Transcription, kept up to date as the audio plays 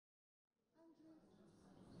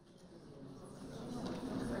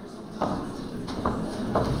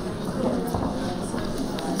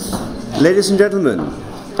Ladies and gentlemen,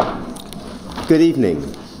 good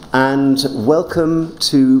evening and welcome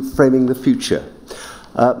to Framing the Future.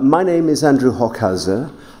 My name is Andrew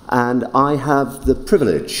Hochhauser and I have the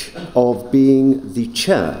privilege of being the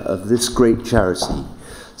chair of this great charity.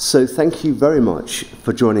 So thank you very much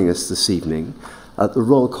for joining us this evening at the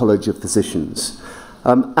Royal College of Physicians.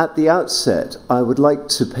 At the outset, I would like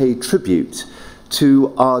to pay tribute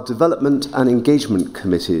to our development and engagement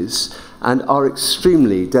committees and our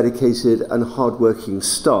extremely dedicated and hardworking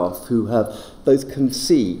staff who have both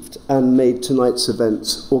conceived and made tonight's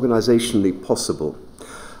events organisationally possible.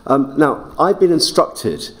 Now, I've been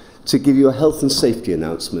instructed to give you a health and safety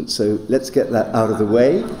announcement, so let's get that out of the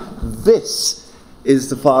way. This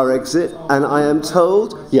is the fire exit, and I am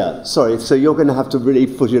told, so you're going to have to really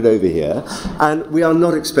put it over here, and we are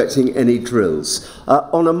not expecting any drills.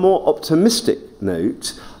 On a more optimistic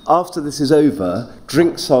note, after this is over,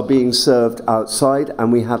 drinks are being served outside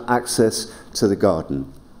and we have access to the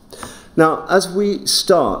garden. Now, as we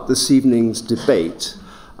start this evening's debate,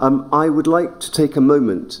 I would like to take a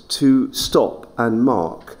moment to stop and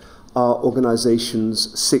mark our organisation's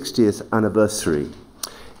 60th anniversary.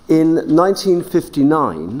 In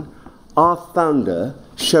 1959, our founder,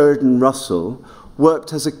 Sheridan Russell,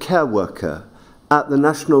 worked as a care worker at the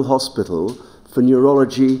National Hospital for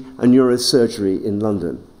Neurology and Neurosurgery in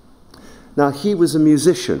London. Now, he was a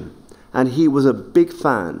musician, and he was a big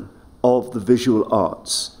fan of the visual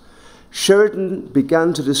arts. Sheridan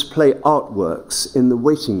began to display artworks in the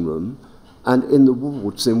waiting room and in the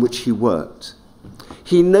wards in which he worked.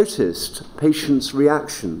 He noticed patients'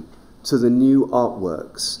 reaction to the new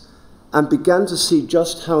artworks and began to see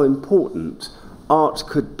just how important art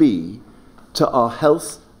could be to our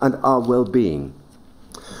health and our well-being.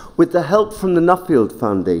 With the help from the Nuffield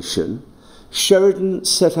Foundation, Sheridan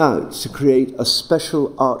set out to create a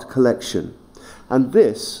special art collection, and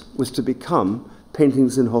this was to become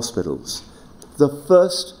Paintings in Hospitals, the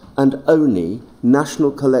first and only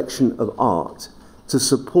national collection of art to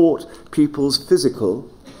support people's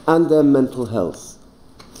physical and their mental health.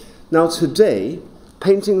 Now today,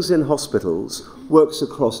 Paintings in Hospitals works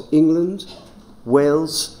across England,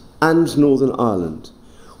 Wales, and Northern Ireland.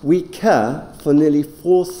 We care for nearly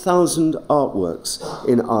 4,000 artworks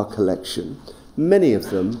in our collection, many of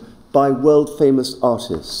them by world-famous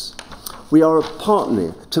artists. We are a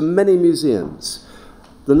partner to many museums,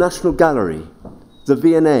 the National Gallery, the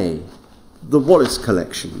V&A, the Wallace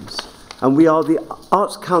Collections, and we are the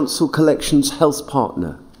Arts Council Collections Health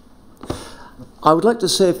Partner. I would like to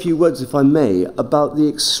say a few words, if I may, about the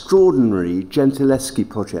extraordinary Gentileschi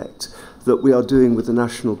project that we are doing with the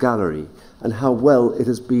National Gallery and how well it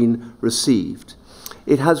has been received.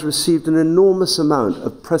 It has received an enormous amount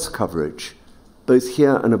of press coverage, both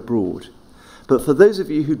here and abroad. But for those of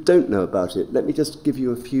you who don't know about it, let me just give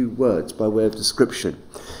you a few words by way of description.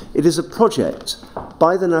 It is a project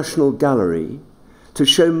by the National Gallery to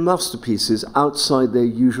show masterpieces outside their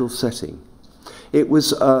usual setting. It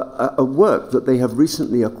was a work that they have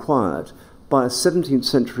recently acquired by a 17th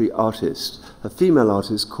century artist, a female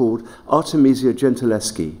artist called Artemisia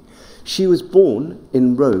Gentileschi. She was born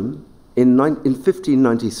in Rome in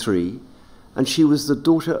 1593, and she was the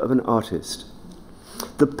daughter of an artist.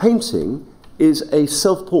 The painting is a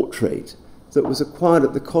self-portrait that was acquired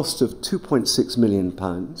at the cost of £2.6 million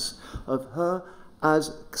of her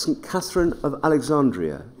as St. Catherine of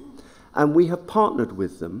Alexandria, and we have partnered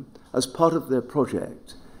with them as part of their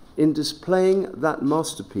project in displaying that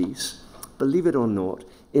masterpiece, believe it or not,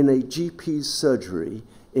 in a GP's surgery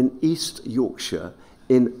in East Yorkshire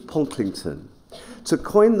in Pontlington. To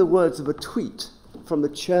coin the words of a tweet from the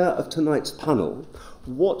chair of tonight's panel,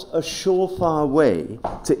 what a surefire way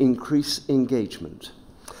to increase engagement.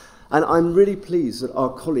 And I'm really pleased that our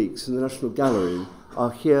colleagues in the National Gallery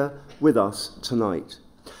are here with us tonight.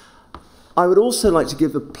 I would also like to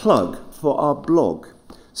give a plug for our blog,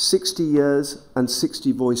 60 Years and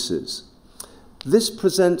 60 Voices. This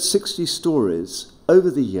presents 60 stories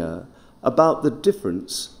over the year about the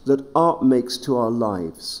difference that art makes to our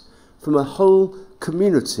lives, from a whole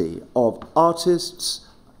community of artists,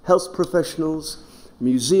 health professionals,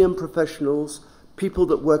 museum professionals, people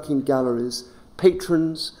that work in galleries,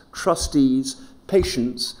 patrons, trustees,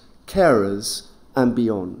 patients, carers, and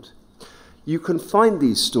beyond. You can find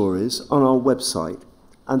these stories on our website,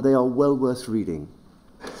 and they are well worth reading.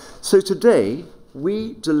 So today,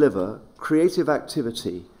 we deliver creative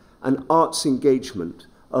activity and arts engagement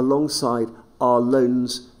alongside our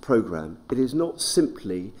Loans programme. It is not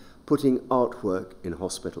simply putting artwork in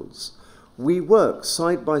hospitals. We work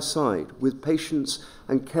side by side with patients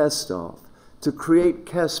and care staff to create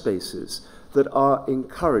care spaces that are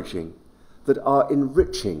encouraging, that are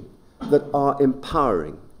enriching, that are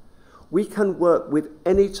empowering. We can work with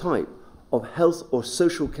any type of health or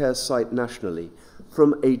social care site nationally,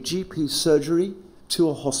 from a GP surgery to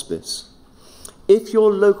a hospice. If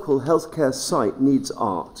your local healthcare site needs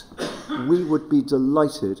art, we would be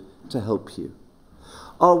delighted to help you.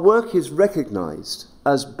 Our work is recognised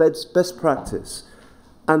as best practice,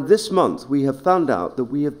 and this month we have found out that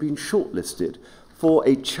we have been shortlisted for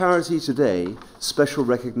a Charity Today Special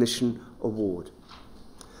Recognition Award.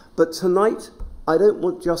 But tonight, I don't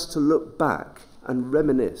want just to look back and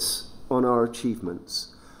reminisce on our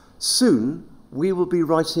achievements. Soon, we will be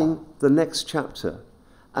writing the next chapter,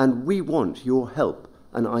 and we want your help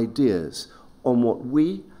and ideas on what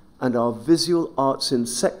we and our visual arts in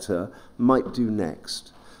sector might do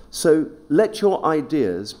next. So let your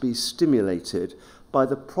ideas be stimulated by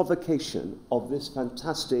the provocation of this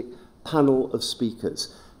fantastic panel of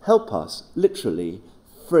speakers. Help us, literally,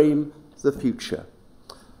 frame the future.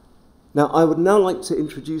 Now, I would now like to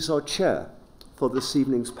introduce our chair for this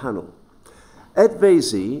evening's panel. Ed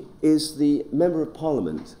Vaizey is the Member of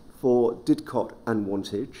Parliament for Didcot and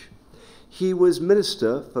Wantage. He was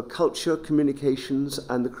Minister for Culture, Communications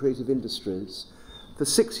and the Creative Industries for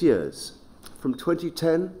 6 years, from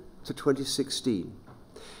 2010 to 2016.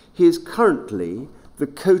 He is currently the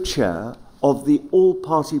co-chair of the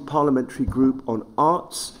all-party parliamentary group on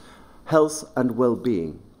arts, health and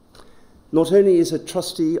well-being. Not only is a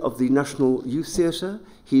trustee of the National Youth Theatre,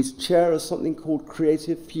 he's chair of something called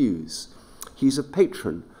Creative Fuse. He's a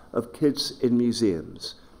patron of kids in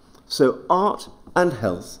museums. So art and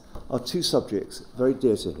health are two subjects very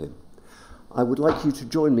dear to him. I would like you to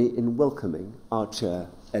join me in welcoming our chair,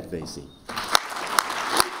 Ed Vaizey.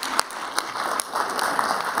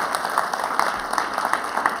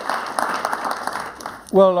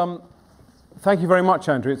 Well, thank you very much,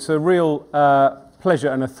 Andrew. It's a real pleasure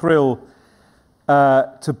and a thrill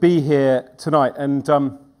to be here tonight. And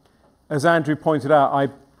as Andrew pointed out, I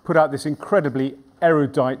put out this incredibly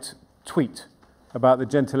erudite tweet about the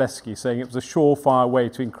Gentileschi, saying it was a surefire way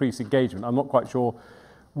to increase engagement. I'm not quite sure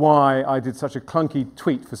why I did such a clunky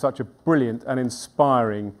tweet for such a brilliant and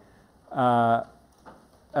inspiring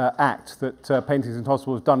act that Paintings in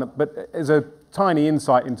Hospital has done. But as a tiny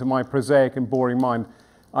insight into my prosaic and boring mind,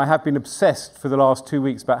 I have been obsessed for the last 2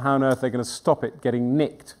 weeks about how on earth they're going to stop it getting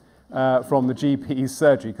nicked from the GP's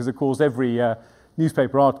surgery, because of course every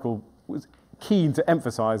newspaper article was keen to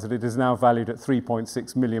emphasise that it is now valued at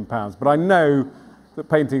 £3.6 million. But I know that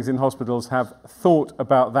Paintings in Hospitals have thought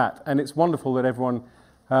about that, and it's wonderful that everyone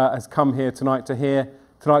has come here tonight to hear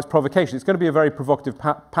tonight's provocation. It's going to be a very provocative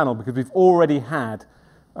panel, because we've already had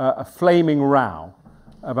a flaming row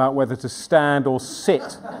about whether to stand or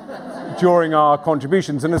sit during our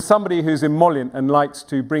contributions. And as somebody who's emollient and likes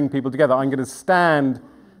to bring people together, I'm going to stand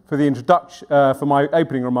for the introduction, for my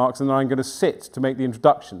opening remarks, and then I'm going to sit to make the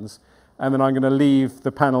introductions, and then I'm going to leave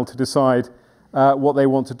the panel to decide what they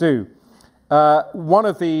want to do. One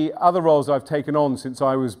of the other roles I've taken on since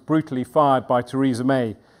I was brutally fired by Theresa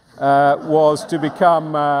May was to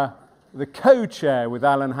become the co-chair with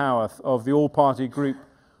Alan Howarth of the all-party group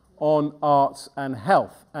on arts and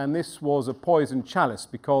health. And this was a poisoned chalice,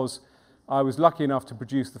 because I was lucky enough to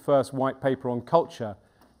produce the first white paper on culture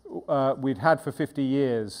we'd had for 50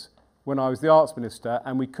 years when I was the arts minister,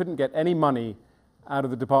 and we couldn't get any money out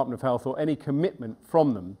of the Department of Health or any commitment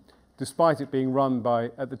from them, despite it being run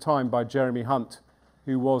by, at the time, by Jeremy Hunt,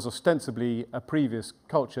 who was ostensibly a previous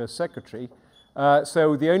culture secretary.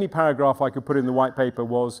 So the only paragraph I could put in the white paper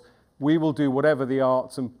was, we will do whatever the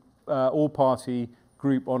arts and all-party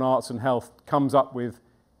group on arts and health comes up with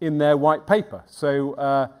in their white paper.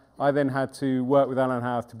 So I then had to work with Alan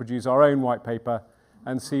Howarth to produce our own white paper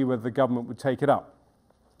and see whether the government would take it up.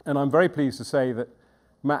 And I'm very pleased to say that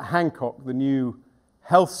Matt Hancock, the new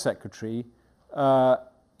health secretary,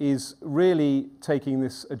 is really taking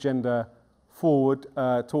this agenda forward,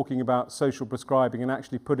 talking about social prescribing and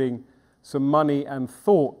actually putting some money and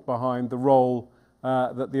thought behind the role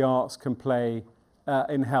that the arts can play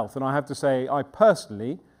in health. And I have to say, I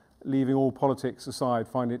personally, leaving all politics aside,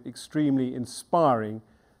 find it extremely inspiring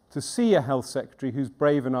to see a health secretary who's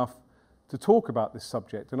brave enough to talk about this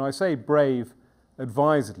subject. And I say brave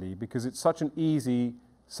advisedly, because it's such an easy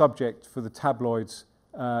subject for the tabloids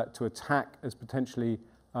to attack as potentially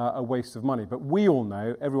a waste of money. But we all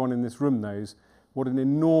know, everyone in this room knows, what an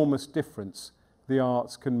enormous difference the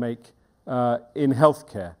arts can make in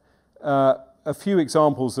healthcare. A few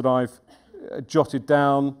examples that I've jotted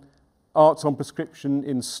down: arts on prescription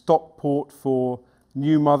in Stockport for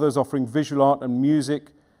new mothers, offering visual art and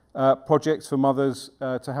music projects for mothers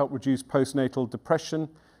to help reduce postnatal depression.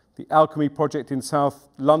 The Alchemy Project in South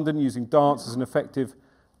London, using dance as an effective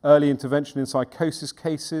early intervention in psychosis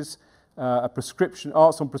cases, a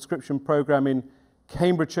arts on prescription programme in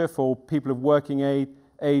Cambridgeshire for people of working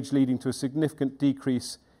age leading to a significant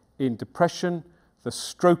decrease in depression, the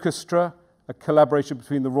Strokestra, a collaboration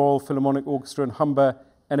between the Royal Philharmonic Orchestra and Humber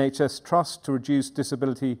NHS Trust to reduce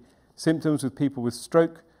disability symptoms with people with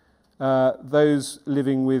stroke, those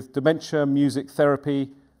living with dementia, music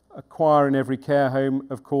therapy, a choir in every care home,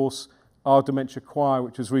 of course, our dementia choir,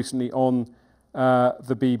 which was recently on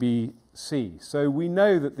the BBC. So we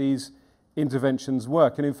know that these interventions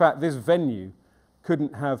work. And in fact, this venue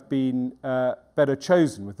couldn't have been better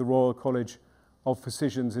chosen with the Royal College of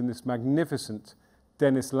Physicians in this magnificent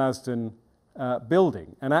Dennis Lasdon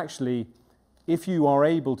building. And actually, if you are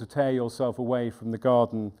able to tear yourself away from the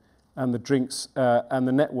garden and the drinks and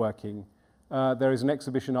the networking, there is an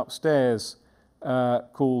exhibition upstairs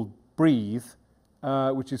called Breathe,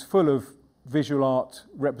 which is full of visual art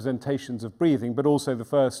representations of breathing, but also the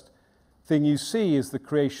first thing you see is the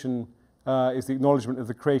creation, is the acknowledgement of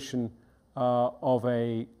the creation of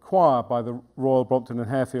a choir by the Royal Brompton and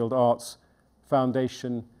Harefield Arts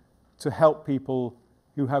Foundation to help people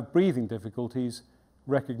who have breathing difficulties,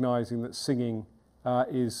 recognising that singing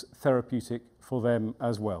is therapeutic for them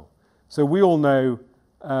as well. So we all know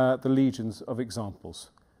the legions of examples.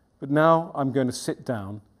 But now I'm going to sit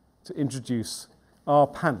down to introduce our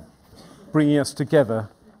panel, bringing us together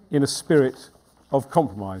in a spirit of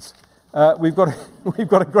compromise. We've got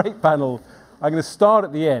a great panel. I'm going to start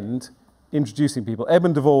at the end, introducing people.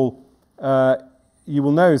 Edmund de Waal, you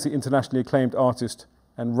will know, is the internationally acclaimed artist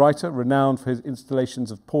and writer, renowned for his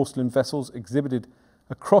installations of porcelain vessels exhibited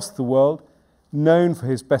across the world, known for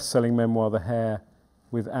his best-selling memoir, The Hare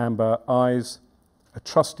with Amber Eyes, a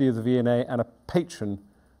trustee of the V&A and a patron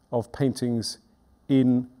of paintings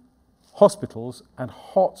in hospitals, and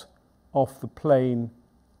hot off the plane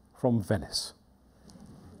from Venice.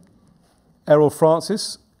 Errol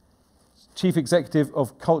Francis, Chief Executive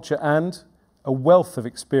of Culture and a wealth of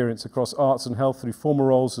experience across arts and health through former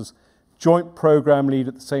roles as Joint Programme Lead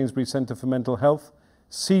at the Sainsbury Centre for Mental Health,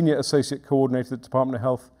 Senior Associate Coordinator at the Department of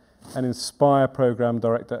Health, and Inspire Programme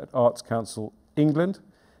Director at Arts Council England,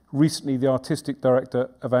 recently the Artistic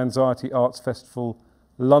Director of Anxiety Arts Festival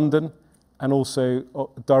London, and also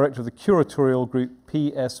Director of the curatorial group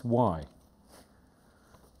PSY.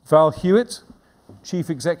 Val Huet, Chief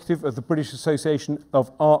Executive of the British Association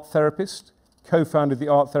of Art Therapists, co-founded the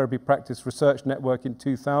Art Therapy Practice Research Network in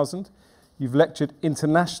 2000. You've lectured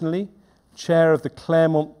internationally, Chair of the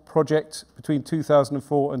Claremont Project between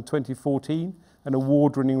 2004 and 2014, an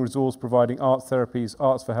award-winning resource providing arts therapies,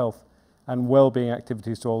 arts for health, and well-being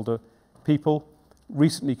activities to older people,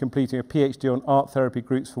 recently completing a PhD on art therapy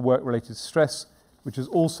groups for work-related stress, which has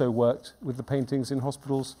also worked with the Paintings in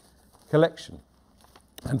Hospitals collection.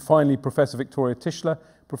 And finally, Professor Victoria Tischler,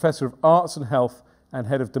 Professor of Arts and Health and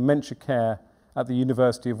Head of Dementia Care at the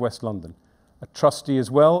University of West London, a trustee as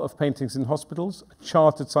well of Paintings in Hospitals, a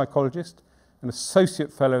chartered psychologist, an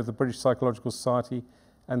associate fellow of the British Psychological Society,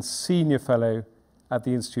 and senior fellow at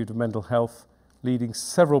the Institute of Mental Health, leading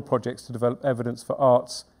several projects to develop evidence for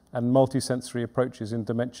arts and multisensory approaches in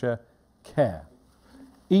dementia care.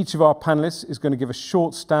 Each of our panellists is going to give a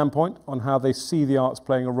short standpoint on how they see the arts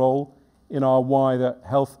playing a role in our wider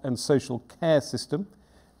health and social care system.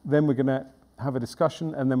 Then we're going to have a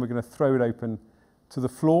discussion, and then we're going to throw it open to the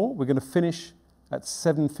floor. We're going to finish at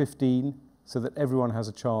 7:15 so that everyone has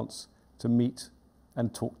a chance to meet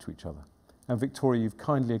and talk to each other. And Victoria, you've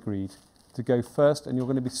kindly agreed to go first, and you're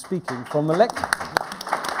going to be speaking from the lectern.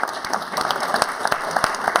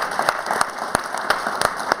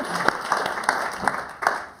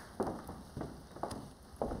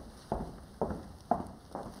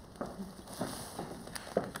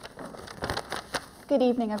 Good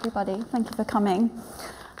evening, everybody. Thank you for coming.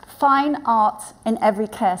 Fine art in every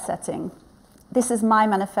care setting. This is my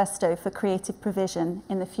manifesto for creative provision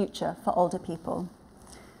in the future for older people.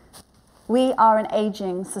 We are an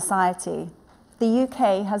ageing society. The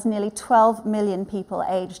UK has nearly 12 million people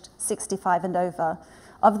aged 65 and over.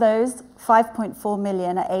 Of those, 5.4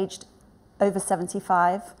 million are aged over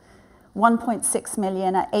 75, 1.6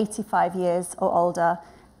 million are 85 years or older,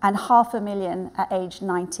 and 500,000 are aged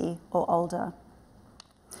 90 or older.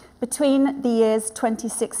 Between the years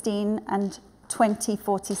 2016 and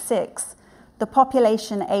 2046, the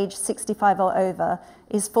population aged 65 or over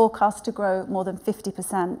is forecast to grow more than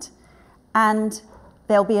 50%, and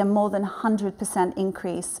there'll be a more than 100%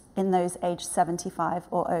 increase in those aged 75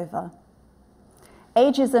 or over.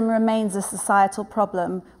 Ageism remains a societal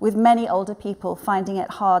problem, with many older people finding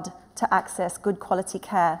it hard to access good quality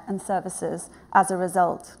care and services as a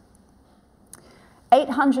result.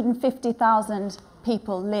 850,000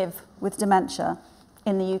 people live with dementia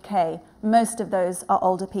in the UK. Most of those are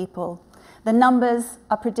older people. The numbers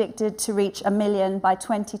are predicted to reach 1 million by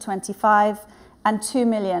 2025 and 2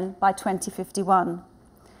 million by 2051.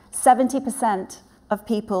 70% of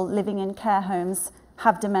people living in care homes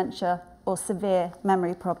have dementia or severe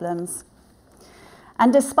memory problems.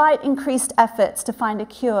 And despite increased efforts to find a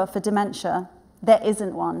cure for dementia, there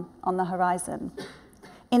isn't one on the horizon.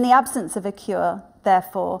 In the absence of a cure,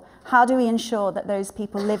 therefore, how do we ensure that those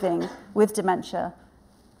people living with dementia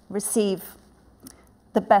receive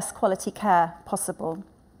the best quality care possible?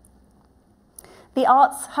 The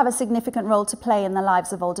arts have a significant role to play in the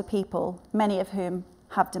lives of older people, many of whom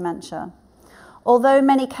have dementia. Although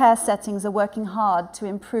many care settings are working hard to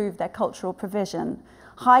improve their cultural provision,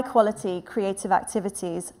 high-quality creative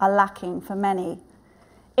activities are lacking for many.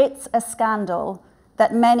 It's a scandal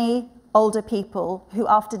that many older people who,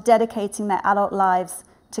 after dedicating their adult lives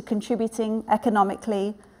to contributing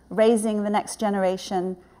economically, raising the next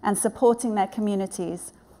generation, and supporting their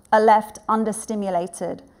communities, are left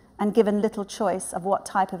understimulated and given little choice of what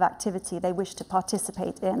type of activity they wish to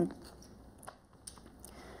participate in.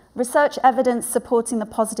 Research evidence supporting the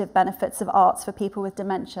positive benefits of arts for people with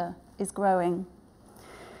dementia is growing.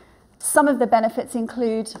 Some of the benefits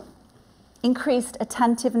include increased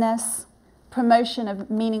attentiveness, promotion of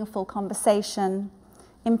meaningful conversation,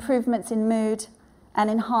 improvements in mood, and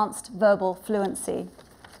enhanced verbal fluency.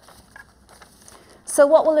 So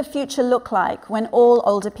what will the future look like when all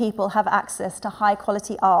older people have access to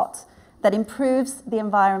high-quality art that improves the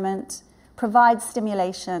environment, provides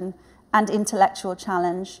stimulation and intellectual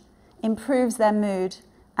challenge, improves their mood,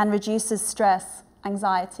 and reduces stress,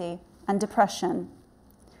 anxiety, and depression?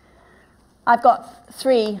 I've got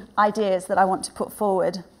 3 ideas that I want to put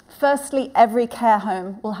forward. Firstly, every care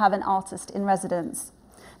home will have an artist in residence,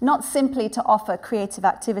 not simply to offer creative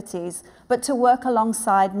activities, but to work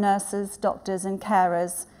alongside nurses, doctors, and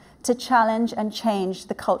carers, to challenge and change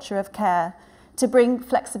the culture of care, to bring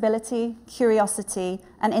flexibility, curiosity,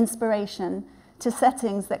 and inspiration to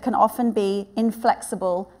settings that can often be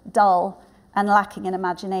inflexible, dull, and lacking in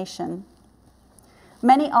imagination.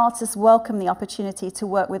 Many artists welcome the opportunity to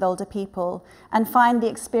work with older people and find the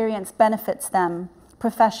experience benefits them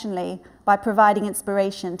professionally by providing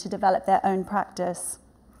inspiration to develop their own practice.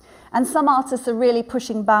 And some artists are really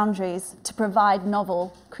pushing boundaries to provide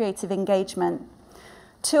novel creative engagement.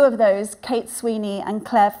 2 of those, Kate Sweeney and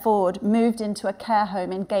Claire Ford, moved into a care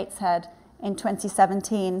home in Gateshead in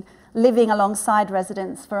 2017, living alongside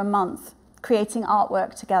residents for a month, creating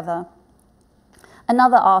artwork together.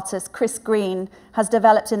 Another artist, Chris Green, has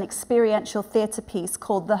developed an experiential theatre piece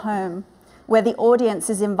called The Home, where the audience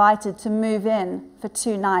is invited to move in for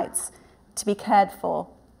 2 nights to be cared for.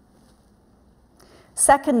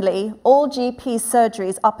 Secondly, all GP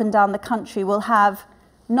surgeries up and down the country will have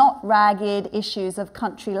not ragged issues of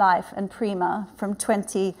Country Life and Prima from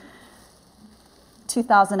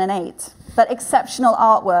 2008, but exceptional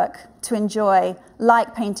artwork to enjoy,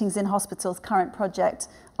 like Paintings in Hospital's current project,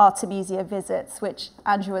 Artemisia Visits, which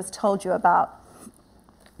Andrew has told you about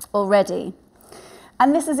already.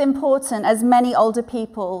 And this is important as many older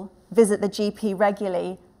people visit the GP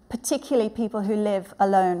regularly, particularly people who live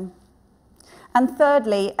alone. And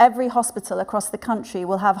thirdly, every hospital across the country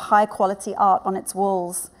will have high-quality art on its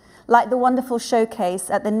walls, like the wonderful showcase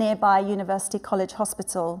at the nearby University College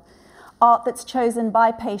Hospital, art that's chosen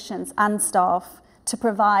by patients and staff to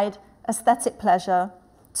provide aesthetic pleasure,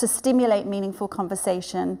 to stimulate meaningful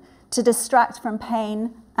conversation, to distract from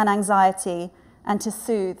pain and anxiety, and to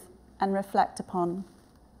soothe and reflect upon.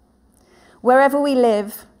 Wherever we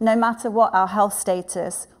live, no matter what our health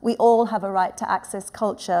status, we all have a right to access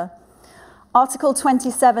culture. Article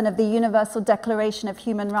 27 of the Universal Declaration of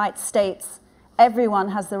Human Rights states, everyone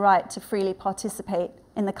has the right to freely participate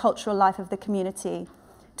in the cultural life of the community,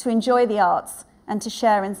 to enjoy the arts, and to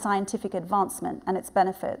share in scientific advancement and its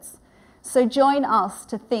benefits. So join us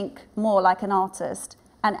to think more like an artist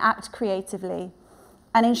and act creatively,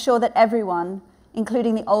 and ensure that everyone,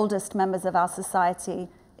 including the oldest members of our society,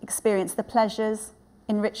 experience the pleasures,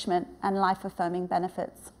 enrichment, and life-affirming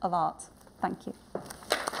benefits of art. Thank you.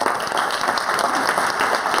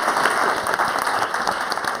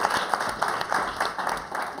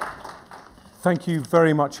 Thank you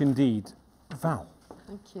very much indeed. Val.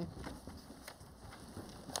 Thank you.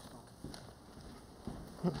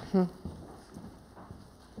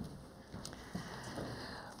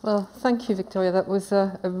 Well, thank you, Victoria. That was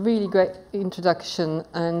a really great introduction.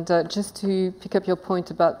 And just to pick up your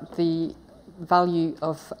point about the value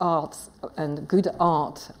of art and good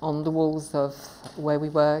art on the walls of where we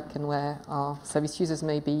work and where our service users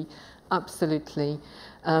may be, absolutely.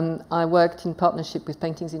 I worked in partnership with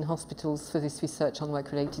Paintings in Hospitals for this research on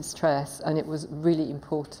work-related stress, and it was really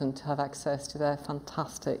important to have access to their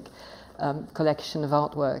fantastic collection of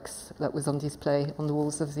artworks that was on display on the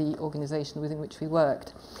walls of the organisation within which we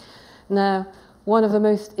worked. Now, one of the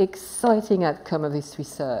most exciting outcomes of this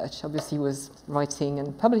research obviously was writing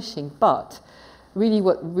and publishing, but really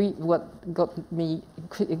what got me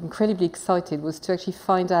incredibly excited was to actually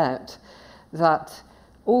find out that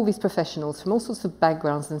all these professionals from all sorts of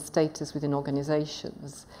backgrounds and status within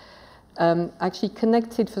organisations actually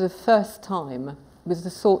connected for the first time with the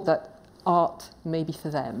thought that art may be for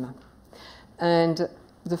them. And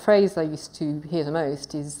the phrase I used to hear the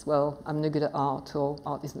most is, well, I'm no good at art, or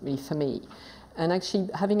art isn't really for me. And actually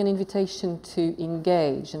having an invitation to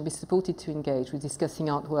engage and be supported to engage with discussing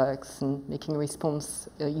artworks and making a response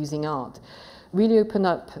using art really opened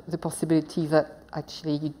up the possibility that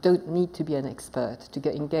actually you don't need to be an expert to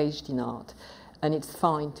get engaged in art, and it's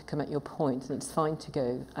fine to come at your point, and it's fine to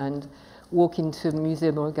go and walk into a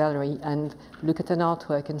museum or a gallery and look at an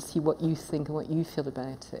artwork and see what you think and what you feel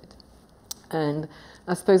about it. And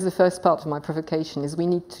I suppose the first part of my provocation is we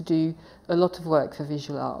need to do a lot of work for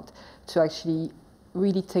visual art to actually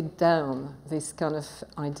really take down this kind of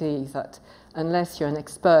idea that unless you're an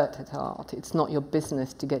expert at art, it's not your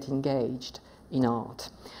business to get engaged in art.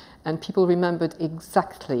 And people remembered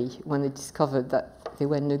exactly when they discovered that they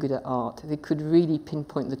were no good at art. They could really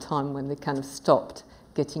pinpoint the time when they kind of stopped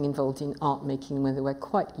getting involved in art making when they were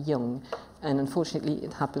quite young. And unfortunately,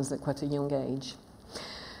 it happens at quite a young age.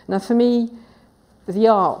 Now, for me, the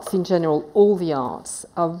arts in general, all the arts,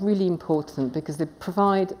 are really important because they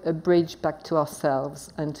provide a bridge back to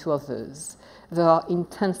ourselves and to others. They are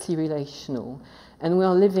intensely relational. And we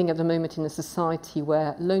are living at the moment in a society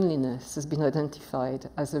where loneliness has been identified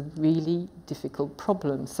as a really difficult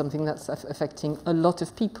problem, something that's affecting a lot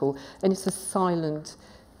of people. And it's a silent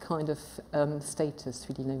kind of status,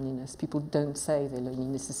 really, loneliness. People don't say they're lonely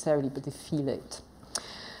necessarily, but they feel it.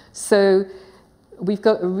 So we've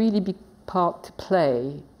got a really big part to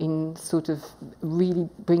play in sort of really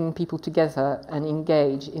bringing people together and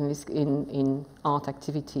engage in this in art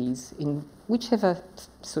activities in whichever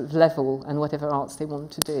sort of level and whatever arts they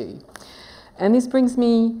want to do. And this brings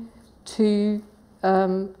me to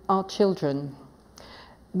our children.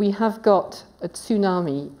 We have got a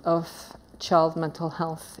tsunami of child mental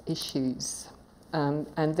health issues,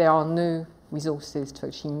 and there are no resources to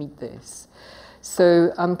actually meet this.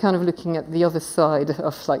 So I'm kind of looking at the other side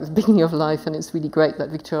of like the beginning of life, and it's really great that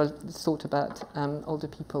Victoria thought about older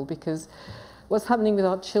people, because what's happening with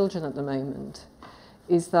our children at the moment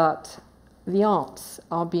is that the arts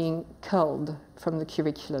are being culled from the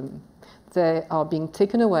curriculum. They are being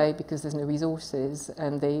taken away because there's no resources,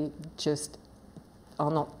 and they just are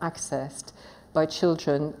not accessed by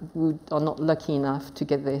children who are not lucky enough to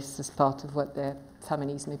get this as part of what their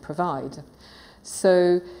families may provide.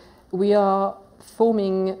 So we are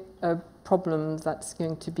forming a problem that's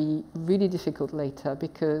going to be really difficult later,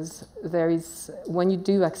 because there is, when you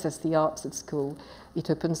do access the arts at school, it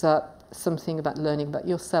opens up something about learning about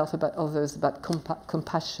yourself, about others, about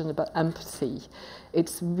compassion, about empathy.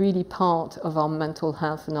 It's really part of our mental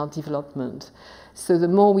health and our development. So the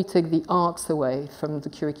more we take the arts away from the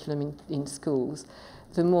curriculum in schools,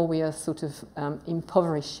 the more we are sort of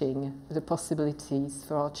impoverishing the possibilities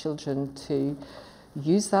for our children to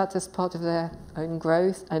use that as part of their own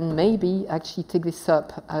growth, and maybe actually take this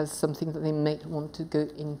up as something that they may want to go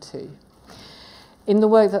into. In the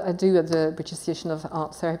work that I do at the British Association of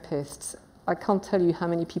Art Therapists, I can't tell you how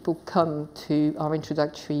many people come to our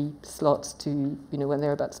introductory slots to, you know, when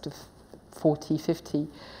they're about sort of 40, 50.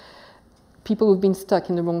 People who've been stuck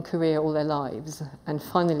in the wrong career all their lives, and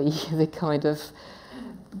finally they kind of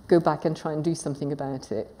go back and try and do something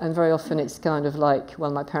about it. And very often it's kind of like,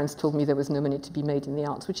 well, my parents told me there was no money to be made in the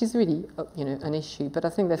arts, which is really, you know, an issue. But I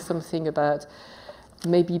think there's something about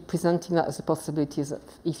maybe presenting that as a possibility, as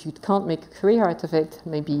if you can't make a career out of it,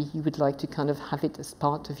 maybe you would like to kind of have it as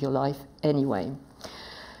part of your life anyway.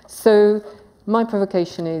 So my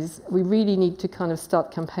provocation is we really need to kind of start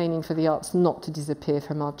campaigning for the arts not to disappear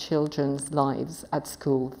from our children's lives at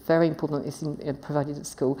school. Very important it's provided at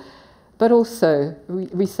school. But also,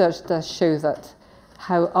 research does show that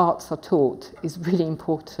how arts are taught is really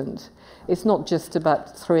important. It's not just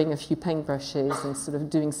about throwing a few paintbrushes and sort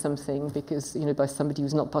of doing something because, you know, by somebody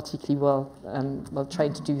who's not particularly well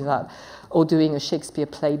trained to do that, or doing a Shakespeare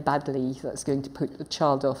play badly that's going to put a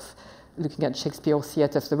child off looking at Shakespeare or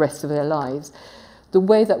theatre for the rest of their lives. the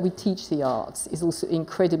way that we teach the arts is also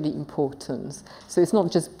incredibly important. So it's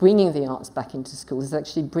not just bringing the arts back into schools, it's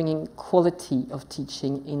actually bringing quality of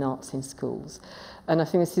teaching in arts in schools. And I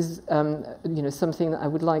think this is something that I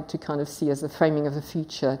would like to kind of see as a framing of the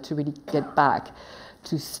future, to really get back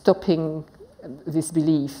to stopping this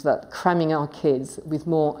belief that cramming our kids with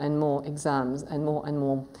more and more exams and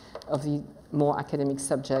more of the more academic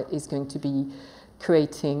subject is going to be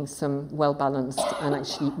creating some well-balanced and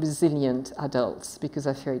actually resilient adults, because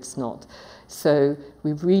I fear it's not. So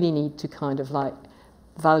we really need to kind of like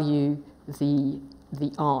value the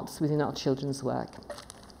arts within our children's work.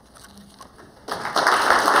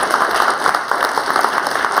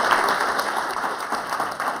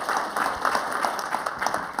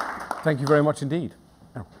 Thank you very much indeed.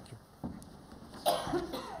 Oh, thank you.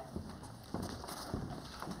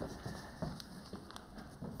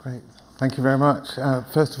 Great. Thank you very much.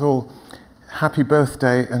 First of all, happy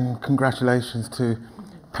birthday and congratulations to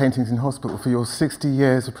Paintings in Hospital for your 60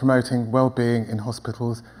 years of promoting well-being in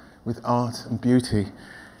hospitals with art and beauty.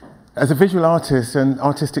 As a visual artist and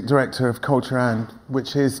artistic director of Culture and,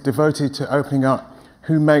 which is devoted to opening up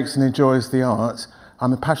who makes and enjoys the arts,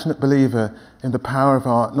 I'm a passionate believer in the power of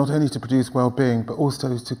art, not only to produce well-being, but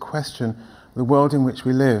also to question the world in which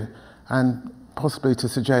we live and possibly to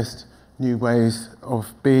suggest new ways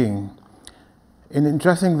of being. In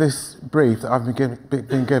addressing this brief that I've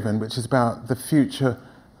been given, which is about the future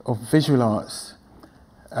of visual arts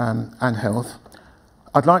and health,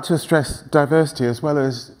 I'd like to stress diversity as well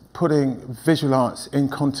as putting visual arts in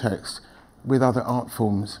context with other art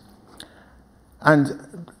forms,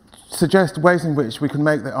 and suggest ways in which we can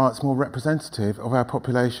make the arts more representative of our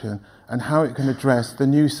population and how it can address the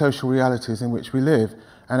new social realities in which we live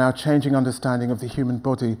and our changing understanding of the human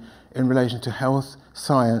body in relation to health,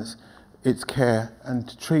 science, its care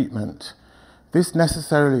and treatment. This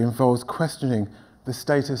necessarily involves questioning the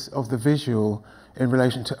status of the visual in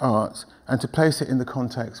relation to arts and to place it in the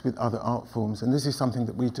context with other art forms. And this is something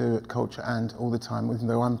that we do at Culture and all the time. Even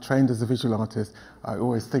though I'm trained as a visual artist, I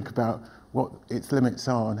always think about what its limits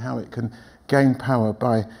are and how it can gain power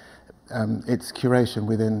by its curation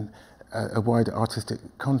within a wider artistic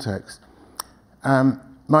context.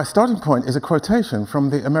 My starting point is a quotation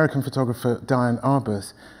from the American photographer Diane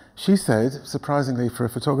Arbus. She said, surprisingly for a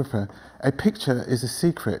photographer, "A picture is a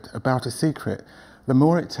secret about a secret. The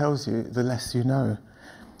more it tells you, the less you know."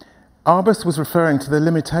 Arbus was referring to the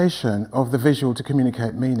limitation of the visual to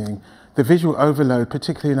communicate meaning, the visual overload,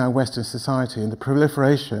 particularly in our Western society, and the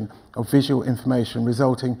proliferation of visual information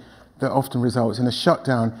that often results in a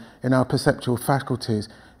shutdown in our perceptual faculties,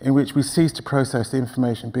 in which we cease to process the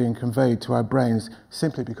information being conveyed to our brains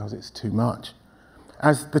simply because it's too much.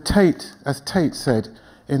 As Tate said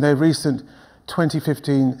in their recent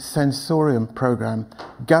 2015 Sensorium program,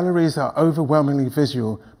 galleries are overwhelmingly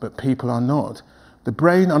visual, but people are not. The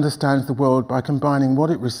brain understands the world by combining what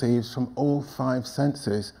it receives from all 5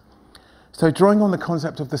 senses. So drawing on the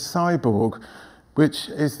concept of the cyborg, which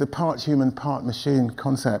is the part human, part machine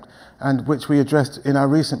concept, and which we addressed in our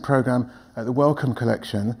recent program at the Wellcome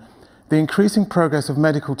Collection, the increasing progress of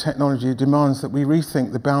medical technology demands that we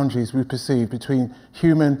rethink the boundaries we perceive between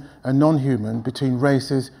human and non-human, between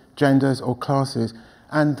races, genders or classes,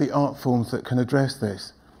 and the art forms that can address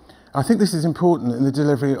this. I think this is important in the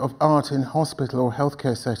delivery of art in hospital or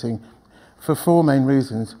healthcare setting for 4 main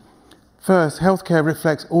reasons. First, healthcare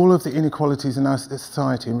reflects all of the inequalities in our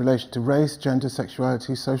society in relation to race, gender,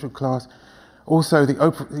 sexuality, social class, also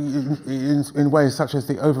in ways such as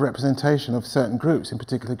the overrepresentation of certain groups in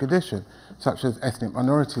particular condition, such as ethnic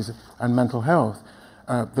minorities and mental health,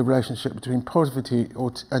 the relationship between poverty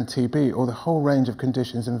and TB, or the whole range of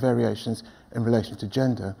conditions and variations in relation to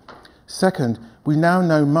gender. Second, we now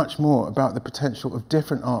know much more about the potential of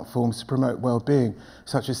different art forms to promote well-being,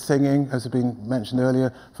 such as singing, as has been mentioned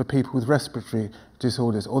earlier, for people with respiratory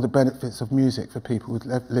disorders, or the benefits of music for people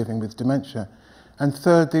living with dementia. And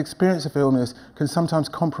third, the experience of illness can sometimes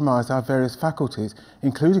compromise our various faculties,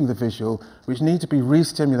 including the visual, which need to be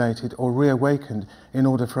re-stimulated or reawakened in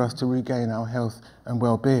order for us to regain our health and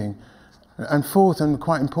well-being. And fourth, and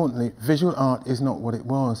quite importantly, visual art is not what it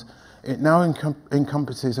was. It now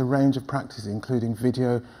encompasses a range of practices, including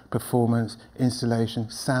video, performance, installation,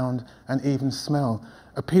 sound, and even smell,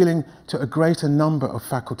 appealing to a greater number of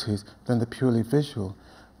faculties than the purely visual.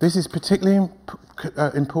 This is particularly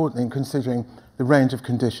important in considering the range of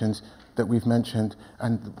conditions that we've mentioned,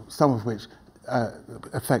 and some of which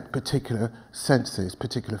affect particular senses,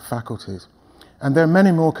 particular faculties. And there are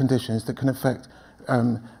many more conditions that can affect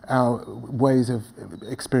our ways of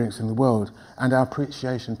experiencing the world and our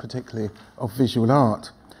appreciation particularly of visual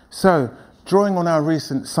art. So, drawing on our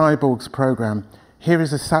recent Cyborgs programme, Here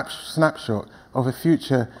is a snapshot of a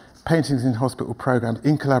future Paintings in Hospital programme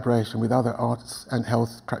in collaboration with other arts and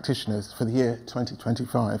health practitioners for the year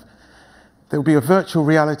 2025. There will be a virtual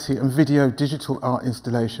reality and video digital art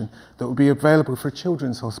installation that will be available for a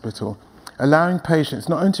children's hospital, allowing patients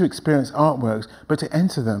not only to experience artworks, but to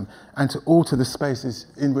enter them and to alter the spaces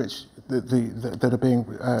in which that are being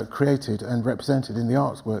created and represented in the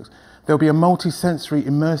artworks. There will be a multi-sensory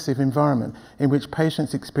immersive environment in which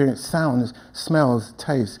patients experience sounds, smells,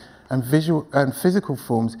 tastes, and visual and physical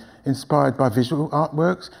forms inspired by visual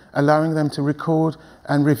artworks, allowing them to record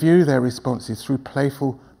and review their responses through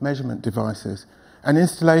playful measurement devices. An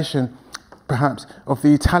installation, perhaps, of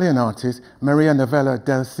the Italian artist Maria Novella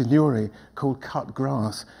del Signore called Cut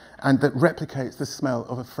Grass, and that replicates the smell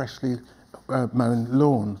of a freshly mown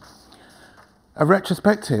lawn. A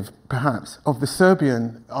retrospective, perhaps, of the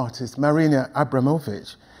Serbian artist Marina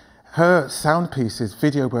Abramovic, her sound pieces,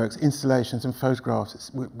 video works, installations and photographs,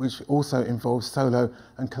 which also involve solo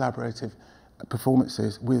and collaborative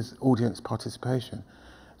performances with audience participation.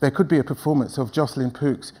 There could be a performance of Jocelyn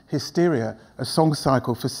Pook's Hysteria, a song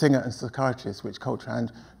cycle for singer and psychiatrist, which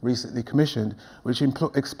Cultrand recently commissioned, which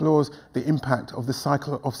explores the impact of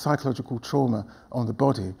psychological trauma on the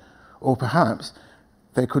body. Or perhaps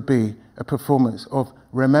there could be a performance of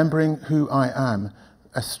Remembering Who I Am,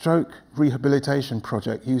 a stroke rehabilitation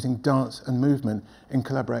project using dance and movement in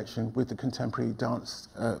collaboration with the contemporary dance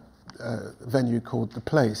venue called The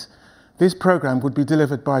Place. This programme would be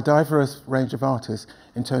delivered by a diverse range of artists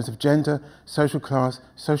in terms of gender, social class,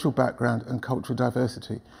 social background and cultural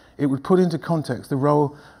diversity. It would put into context the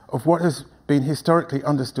role of what has been historically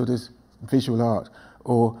understood as visual art,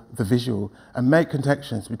 or the visual, and make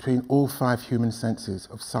connections between all 5 human senses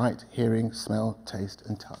of sight, hearing, smell, taste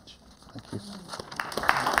and touch. Thank you.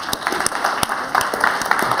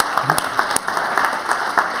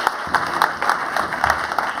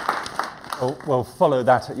 Well, follow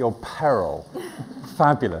that at your peril.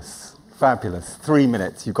 Fabulous, fabulous. 3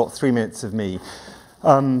 minutes. You've got 3 minutes of me.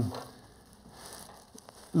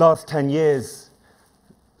 Last 10 years,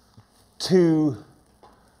 too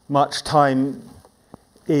much time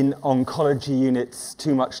in oncology units,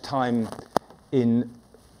 too much time in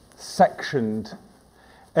sectioned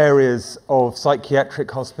areas of psychiatric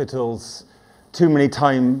hospitals, too many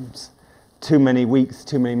times, too many weeks,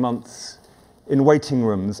 too many months in waiting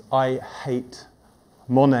rooms. I hate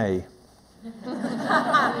Monet.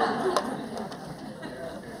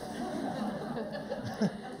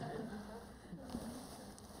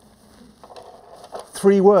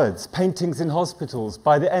 3 words, paintings in hospitals.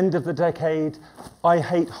 By the end of the decade, I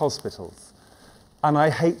hate hospitals. And I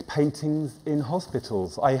hate paintings in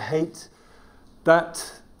hospitals. I hate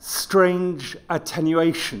that strange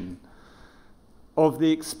attenuation of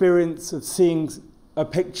the experience of seeing a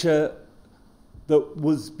picture that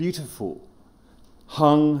was beautiful,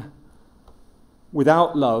 hung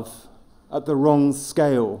without love, at the wrong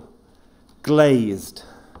scale, glazed,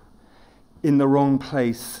 in the wrong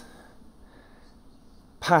place,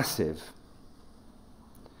 passive.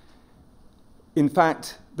 In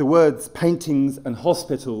fact, the words paintings and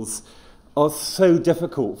hospitals are so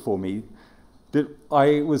difficult for me that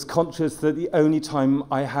I was conscious that the only time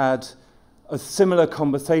I had a similar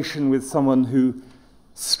conversation with someone who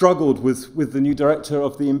struggled with the new director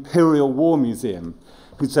of the Imperial War Museum,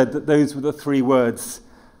 who said that those were the 3 words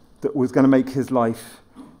that was going to make his life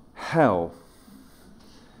hell.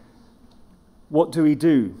 What do we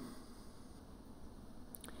do?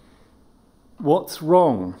 What's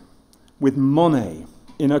wrong with Monet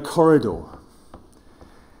in a corridor?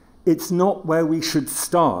 It's not where we should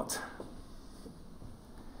start.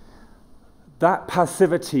 That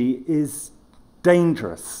passivity is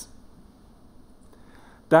dangerous.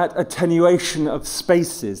 That attenuation of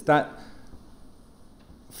spaces, that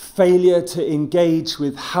failure to engage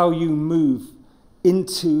with how you move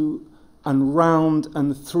into and round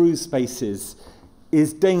and through spaces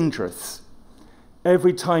is dangerous.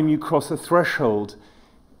 Every time you cross a threshold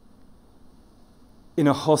in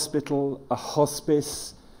a hospital, a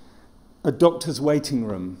hospice, a doctor's waiting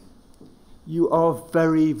room, you are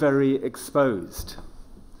very, very exposed.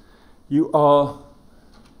 You are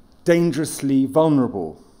dangerously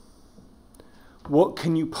vulnerable. What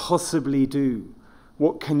can you possibly do?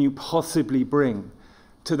 What can you possibly bring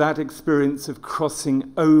to that experience of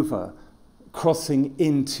crossing over, crossing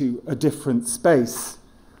into a different space?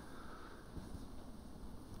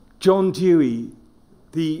 John Dewey,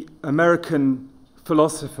 the American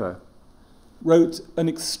philosopher, wrote an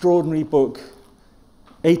extraordinary book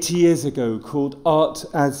 80 years ago called Art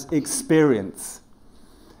as Experience,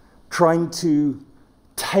 trying to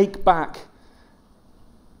take back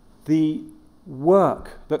the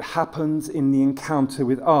work that happens in the encounter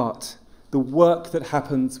with art. The work that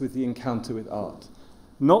happens with the encounter with art.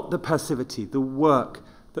 Not the passivity, the work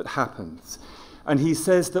that happens. And he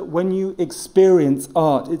says that when you experience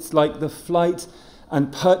art, it's like the flight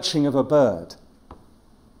and perching of a bird.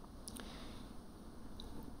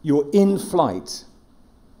 You're in flight.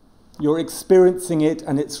 You're experiencing it,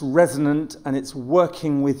 and it's resonant, and it's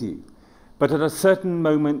working with you. But at a certain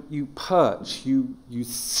moment, you perch, you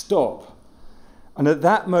stop. And at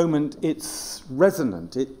that moment, it's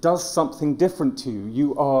resonant. It does something different to you.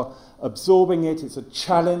 You are absorbing it. It's a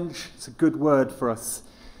challenge. It's a good word for us.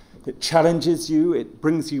 It challenges you. It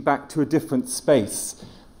brings you back to a different space.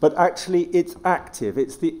 But actually, it's active.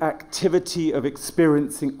 It's the activity of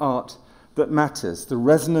experiencing art that matters. The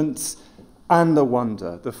resonance and the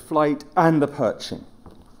wonder. The flight and the perching.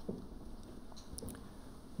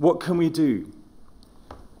 What can we do?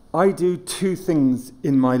 I do two things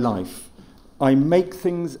in my life. I make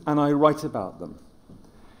things and I write about them.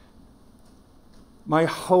 My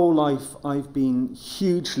whole life I've been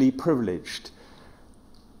hugely privileged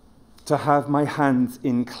to have my hands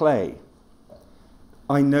in clay.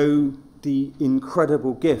 I know the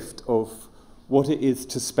incredible gift of what it is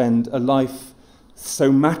to spend a life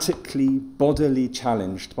somatically, bodily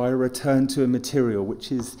challenged by a return to a material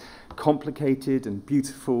which is complicated and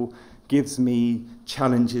beautiful, gives me,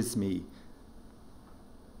 challenges me,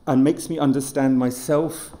 and makes me understand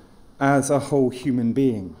myself as a whole human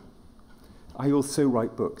being. I also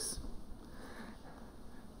write books.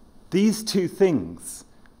 These two things,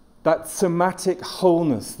 that somatic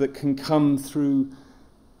wholeness that can come through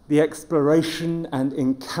the exploration and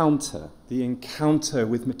encounter, the encounter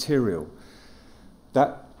with material,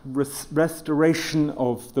 that restoration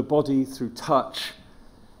of the body through touch,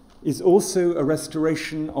 is also a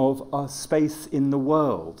restoration of our space in the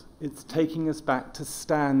world. It's taking us back to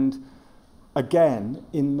stand again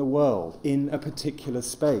in the world, in a particular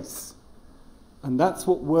space. And that's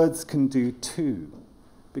what words can do too,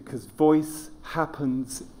 because voice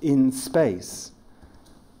happens in space.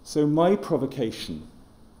 So my provocation,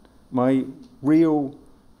 my real,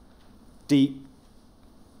 deep,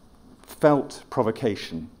 felt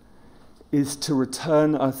provocation, is to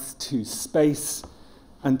return us to space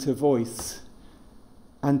and to voice,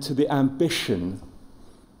 and to the ambition,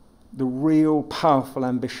 the real powerful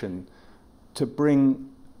ambition, to bring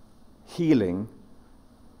healing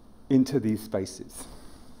into these spaces.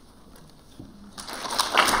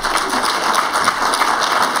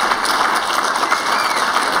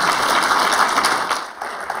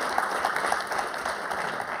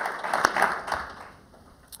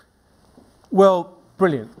 Well,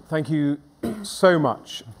 brilliant. Thank you so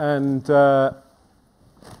much. And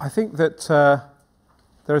I think that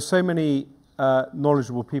there are so many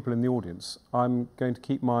knowledgeable people in the audience. I'm going to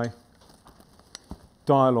keep my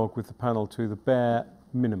dialogue with the panel to the bare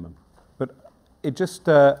minimum. But it just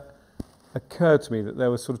occurred to me that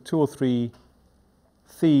there were sort of two or three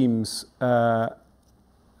themes that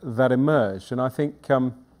emerged. And I think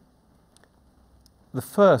the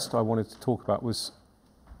first I wanted to talk about was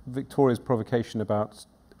Victoria's provocation about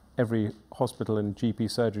every hospital and GP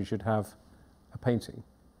surgery should have a painting.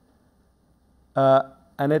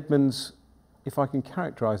 And Edmund's, if I can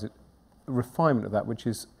characterise it, refinement of that, which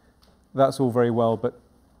is, that's all very well, but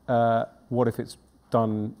what if it's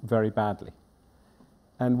done very badly?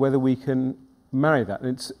 And whether we can marry that. And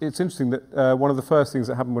it's interesting that one of the first things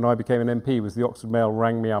that happened when I became an MP was the Oxford Mail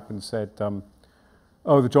rang me up and said,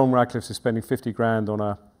 oh, the John Radcliffe's is spending 50 grand on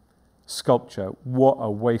a sculpture. What a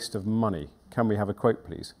waste of money. Can we have a quote,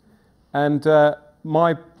 please? And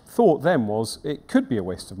my thought then was, it could be a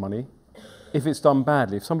waste of money if it's done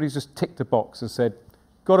badly. If somebody's just ticked a box and said,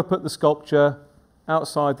 got to put the sculpture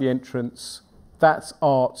outside the entrance, that's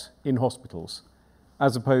art in hospitals,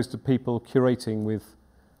 as opposed to people curating with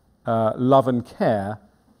love and care,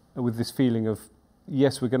 with this feeling of,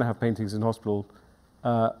 yes, we're going to have paintings in hospital,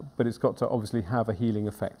 but it's got to obviously have a healing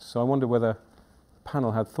effect. So I wonder whether the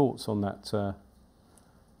panel had thoughts on that,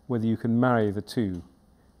 whether you can marry the two.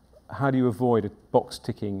 How do you avoid a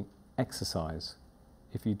box-ticking exercise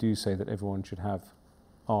if you do say that everyone should have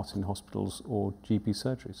art in hospitals or GP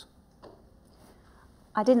surgeries?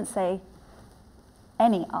 I didn't say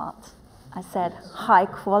any art. I said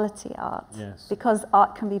high-quality art. Yes. Because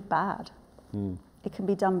art can be bad. Mm. It can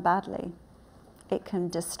be done badly. It can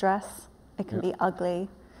distress. It can be ugly.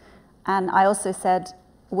 And I also said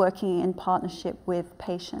working in partnership with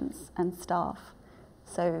patients and staff.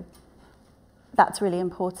 So that's really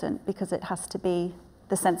important because it has to be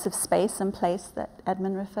the sense of space and place that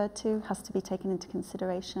Edmund referred to has to be taken into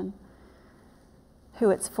consideration. Who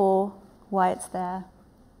it's for, why it's there.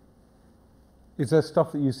 Is there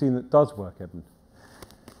stuff that you've seen that does work, Edmund?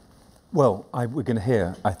 Well, we're going to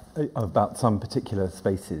hear about some particular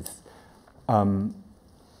spaces.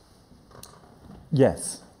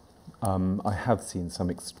 Yes, I have seen some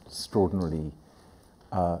extraordinarily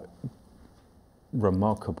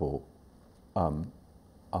remarkable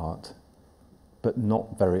art, but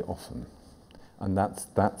not very often, and that's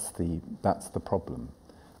the problem.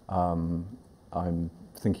 I'm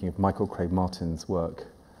thinking of Michael Craig Martin's work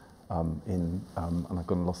and I've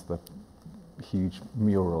gone and lost the huge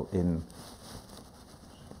mural in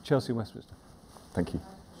Chelsea, Westminster. Thank you.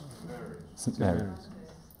 St Mary's.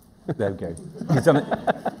 There we go. He's done it.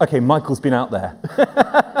 Okay, Michael's been out there.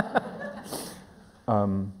 I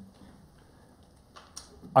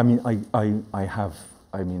mean, I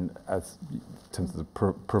mean, as in terms of the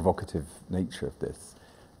provocative nature of this,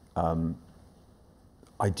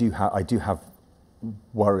 I do have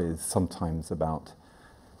worries sometimes about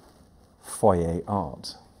foyer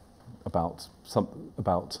art, about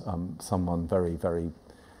someone very, very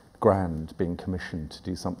grand being commissioned to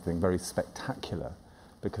do something very spectacular,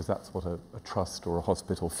 because that's what a trust or a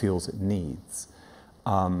hospital feels it needs.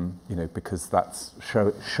 You know, because that's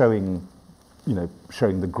showing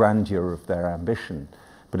the grandeur of their ambition.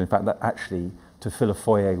 But in fact, that actually, to fill a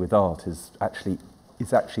foyer with art is actually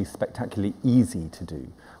spectacularly easy to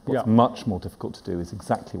do. What's much more difficult to do is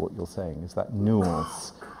exactly what you're saying, is that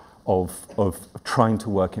nuance of trying to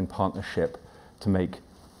work in partnership to make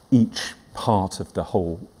each part of the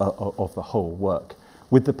whole work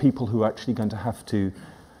with the people who are actually going to have to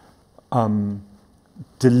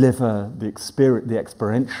deliver the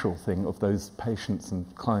experiential thing of those patients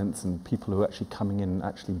and clients and people who are actually coming in and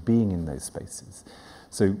actually being in those spaces.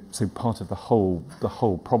 So part of the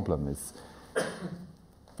whole problem is.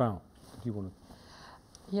 Val, do you want to?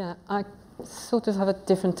 Yeah, I sort of have a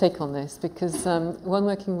different take on this, because when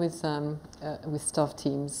working with staff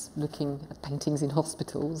teams looking at paintings in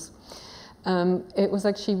hospitals, it was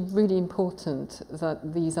actually really important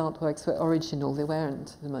that these artworks were original. They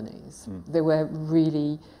weren't the Monets. They were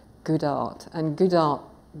really good art, and good art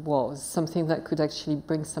was something that could actually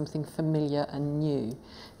bring something familiar and new.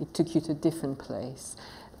 It took you to a different place.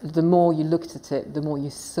 The more you looked at it, the more you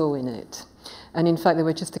saw in it. And in fact, there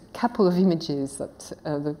were just a couple of images that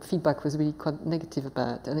the feedback was really quite negative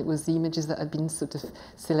about, and it was the images that had been sort of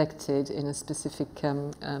selected in a specific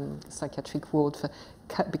psychiatric ward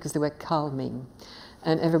because they were calming,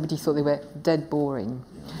 and everybody thought they were dead boring,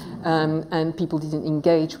 and people didn't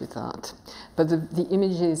engage with that. But the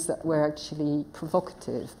images that were actually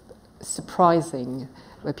provocative, surprising,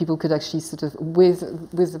 where people could actually sort of, with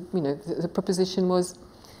you know, the proposition was,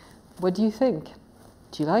 what do you think?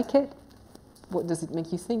 Do you like it? What does it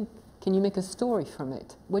make you think? Can you make a story from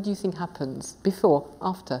it? What do you think happens before,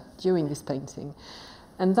 after, during this painting?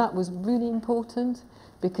 And that was really important,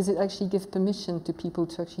 because it actually gives permission to people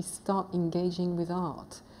to actually start engaging with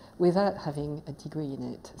art without having a degree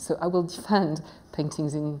in it. So I will defend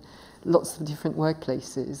paintings in lots of different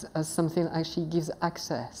workplaces as something that actually gives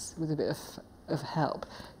access, with a bit of help,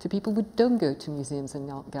 to people who don't go to museums and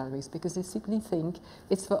art galleries, because they simply think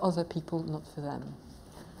it's for other people, not for them.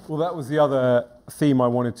 Well, that was the other theme I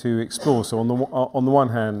wanted to explore. So on the one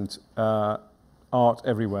hand, art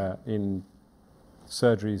everywhere in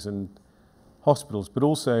surgeries and hospitals, but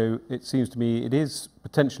also it seems to me it is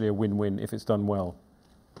potentially a win-win if it's done well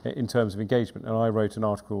in terms of engagement. And I wrote an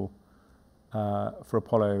article for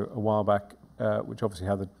Apollo a while back, which obviously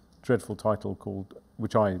had the dreadful title called,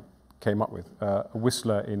 which I came up with, A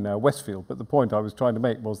Whistler in Westfield. But the point I was trying to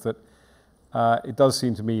make was that it does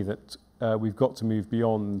seem to me that we've got to move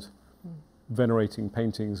beyond venerating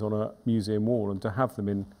paintings on a museum wall and to have them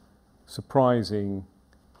in surprising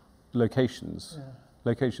locations,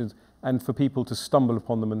 and for people to stumble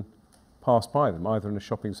upon them and pass by them, either in a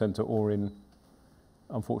shopping centre or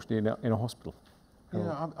unfortunately, in a hospital.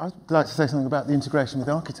 Yeah, I'd like to say something about the integration with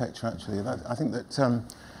architecture, actually. I think that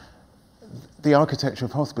the architecture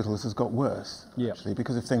of hospitals has got worse, actually,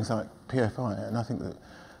 because of things like PFI. And I think that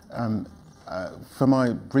for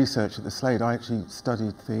my research at the Slade, I actually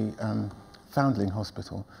studied the Foundling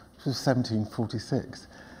Hospital, which was 1746.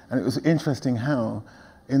 And it was interesting how,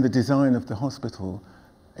 in the design of the hospital,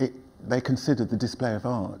 they considered the display of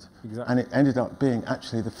art. Exactly. And it ended up being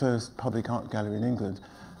actually the first public art gallery in England.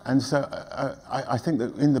 And so I think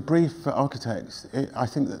that in the brief for architects, I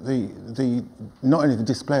think that the not only the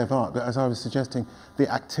display of art, but as I was suggesting,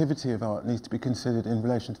 the activity of art needs to be considered in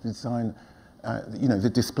relation to the design, you know, the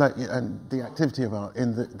display and the activity of art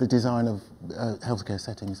in the design of healthcare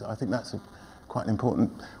settings. I think that's quite an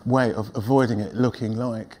important way of avoiding it looking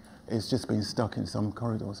like it's just been stuck in some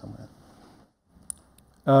corridor somewhere.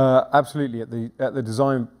 Absolutely, at the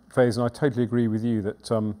design phase, and I totally agree with you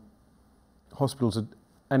that hospitals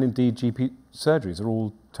and indeed GP surgeries are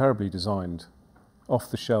all terribly designed,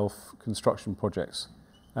 off-the-shelf construction projects.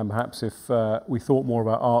 And perhaps if we thought more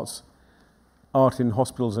about art in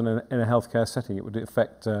hospitals and in a healthcare setting, it would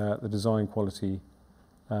affect the design quality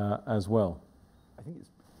as well. I think it's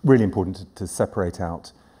really important to separate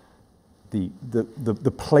out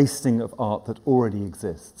the placing of art that already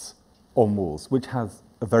exists on walls, which has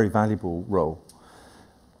a very valuable role,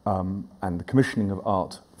 and the commissioning of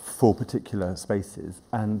art for particular spaces,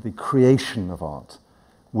 and the creation of art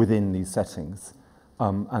within these settings,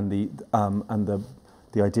 and the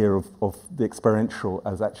idea of the experiential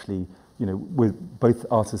as actually, you know, with both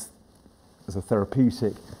artists as a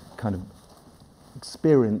therapeutic kind of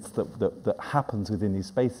experience that happens within these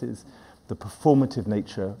spaces, the performative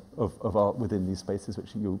nature of art within these spaces,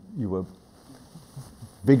 which you were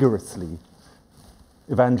vigorously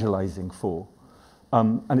evangelizing for.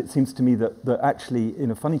 And it seems to me that actually,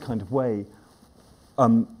 in a funny kind of way,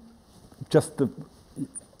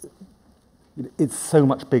 it's so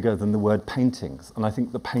much bigger than the word paintings. And I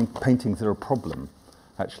think the paintings are a problem,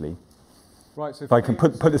 actually. Right, so if I can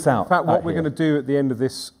put this out. In fact, what we're going to do at the end of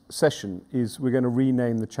this session is we're going to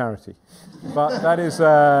rename the charity. But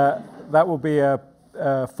that will be a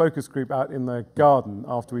focus group out in the garden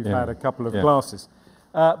after we've had a couple of glasses.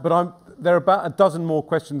 But there are about a dozen more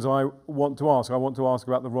questions I want to ask. I want to ask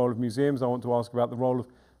about the role of museums. I want to ask about the role of,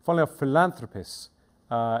 funnily enough, philanthropists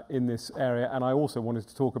in this area. And I also wanted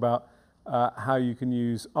to talk about how you can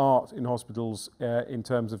use art in hospitals in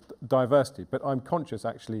terms of diversity. But I'm conscious,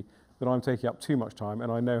 actually, that I'm taking up too much time,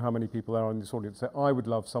 and I know how many people there are in this audience. So I would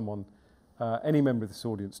love someone, any member of this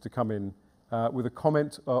audience, to come in with a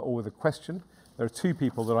comment or with a question. There are two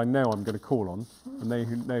people that I know I'm going to call on, and they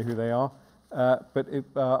know who they are. But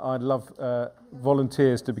I'd love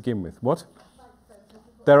volunteers to begin with. What?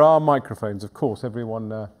 There are microphones, of course.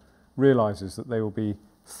 Everyone realises that they will be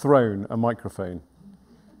thrown a microphone.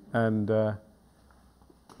 And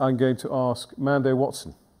I'm going to ask Mando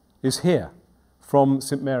Watson, is here from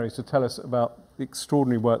St Mary's, to tell us about the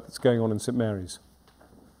extraordinary work that's going on in St Mary's.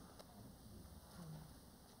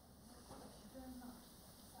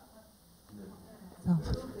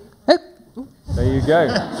 There you go.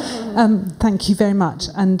 Thank you very much,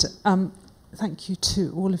 and thank you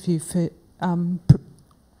to all of you for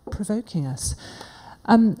provoking us.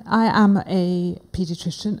 I am a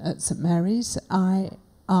paediatrician at St Mary's. I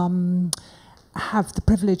have the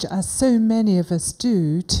privilege, as so many of us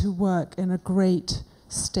do, to work in a great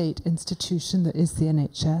state institution that is the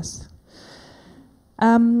NHS.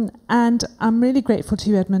 And I'm really grateful to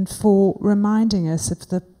you, Edmund, for reminding us of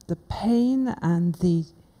the pain and the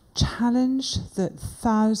challenge that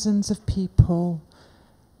thousands of people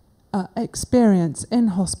experience in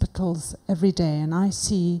hospitals every day. And I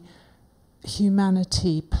see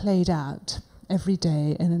humanity played out every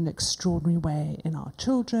day in an extraordinary way in our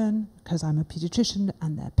children, because I'm a paediatrician,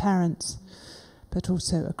 and their parents, but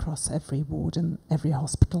also across every ward and every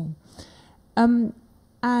hospital.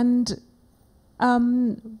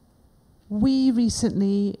 We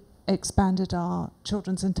recently expanded our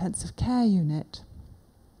children's intensive care unit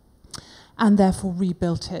and therefore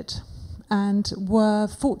rebuilt it, and were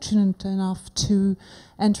fortunate enough to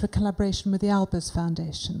enter a collaboration with the Albers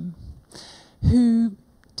Foundation, who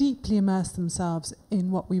deeply immersed themselves in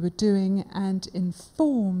what we were doing and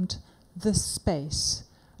informed the space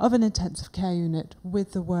of an intensive care unit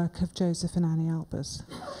with the work of Joseph and Annie Albers.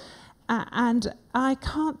 And I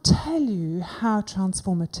can't tell you how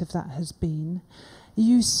transformative that has been.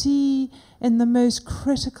 You see, in the most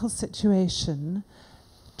critical situation,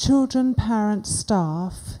 children, parents,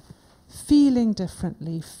 staff feeling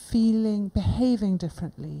differently, behaving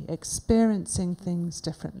differently, experiencing things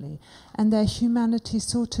differently, and their humanity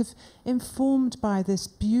sort of informed by this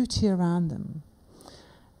beauty around them.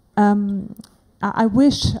 I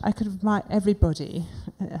wish I could invite everybody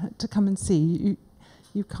to come and see.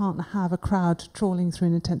 You can't have a crowd trawling through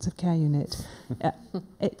an intensive care unit.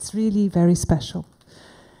 It's really very special.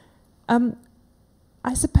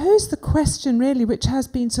 I suppose the question really, which has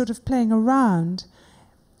been sort of playing around,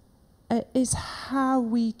 is how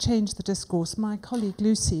we change the discourse. My colleague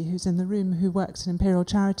Lucy, who's in the room, who works in Imperial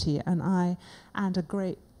Charity, and I, and a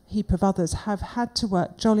great heap of others, have had to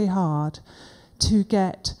work jolly hard to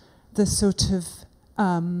get the sort of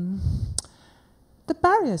the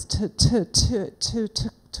barriers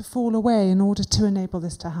to fall away in order to enable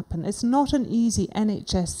this to happen. It's not an easy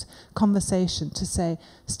NHS conversation to say,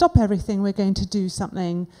 stop everything, we're going to do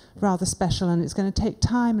something rather special, and it's going to take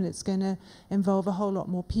time, and it's going to involve a whole lot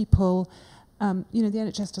more people. You know, the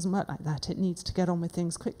NHS doesn't work like that. It needs to get on with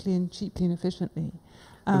things quickly and cheaply and efficiently.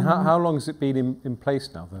 And how long has it been in place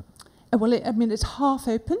now, then? Well, I mean, it's half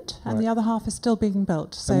opened, and the other half is still being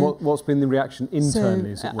built. So, and what's been the reaction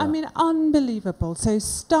internally, as it were? I mean, unbelievable. So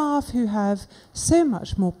staff who have so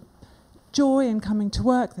much more joy in coming to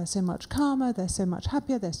work, they're so much calmer, they're so much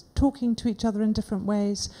happier, they're talking to each other in different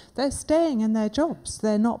ways, they're staying in their jobs,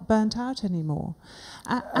 they're not burnt out anymore.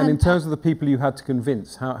 And in terms of the people you had to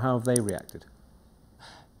convince, how have they reacted?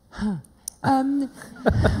 I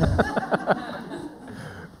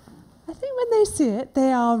think when they see it,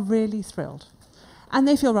 they are really thrilled. And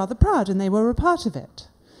they feel rather proud, and they were a part of it.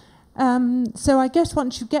 So I guess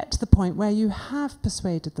once you get to the point where you have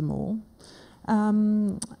persuaded them all,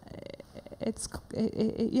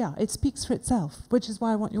 it speaks for itself, which is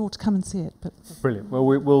why I want you all to come and see it. But brilliant. Well,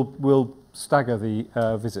 we'll stagger the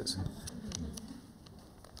visits.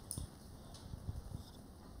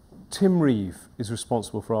 Tim Reeve is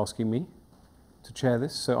responsible for asking me to chair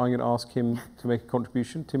this, so I'm going to ask him to make a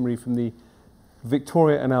contribution. Tim Reeve from the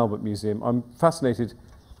Victoria and Albert Museum. I'm fascinated.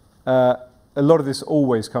 A lot of this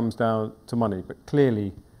always comes down to money, but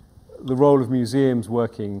clearly the role of museums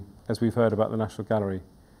working, as we've heard about the National Gallery,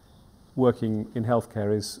 working in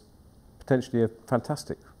healthcare is potentially a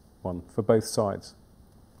fantastic one for both sides.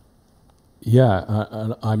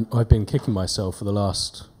 Yeah, I've been kicking myself for the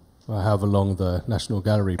last however long the National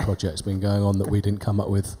Gallery project's been going on that we didn't come up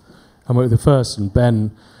with the first. And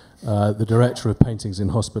Ben, the director of Paintings in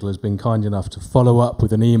Hospital, has been kind enough to follow up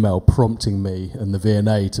with an email prompting me and the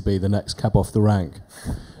V&A to be the next cab off the rank.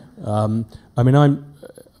 I mean,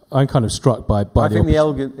 I'm kind of struck by I think the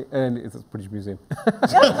Elgin it's the British Museum.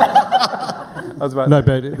 No,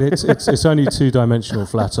 but it's only two-dimensional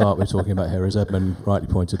flat art we're talking about here, as Edmund rightly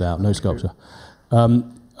pointed out. No sculpture.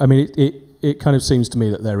 I mean, it kind of seems to me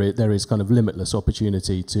that there is kind of limitless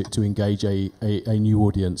opportunity to engage a new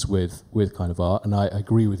audience with kind of art, and I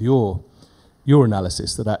agree with your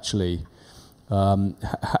analysis that actually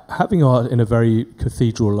having art in a very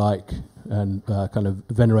cathedral-like and kind of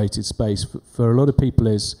venerated space for a lot of people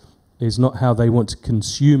is not how they want to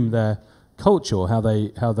consume their culture or how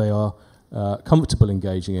they are comfortable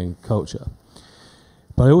engaging in culture.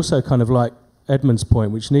 But I also kind of like Edmund's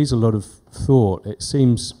point, which needs a lot of thought. It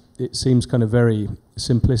seems kind of very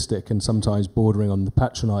simplistic and sometimes bordering on the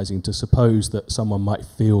patronising to suppose that someone might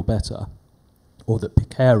feel better, or that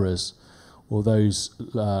carers or those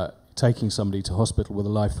taking somebody to hospital with a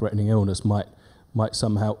life-threatening illness might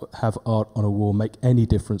somehow have art on a wall make any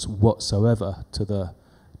difference whatsoever to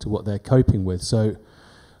what they're coping with. So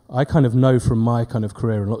I kind of know from my kind of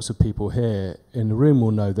career, and lots of people here in the room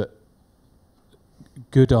will know, that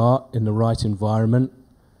good art in the right environment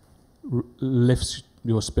lifts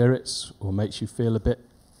your spirits, or makes you feel a bit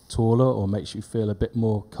taller, or makes you feel a bit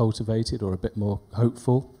more cultivated or a bit more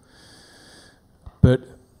hopeful. But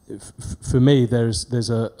for me, there's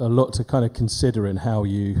a lot to kind of consider in how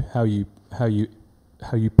you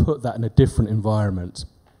put that in a different environment,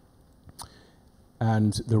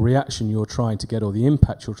 and the reaction you're trying to get, or the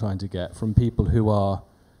impact you're trying to get from people who are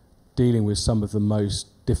dealing with some of the most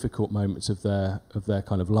difficult moments of their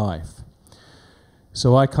kind of life.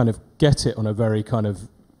 So I kind of get it on a very kind of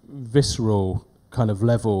visceral kind of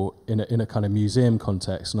level in a kind of museum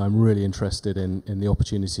context, and I'm really interested in the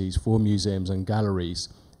opportunities for museums and galleries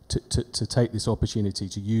to take this opportunity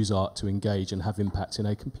to use art to engage and have impact in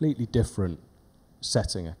a completely different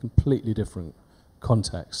setting, a completely different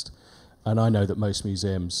context. And I know that most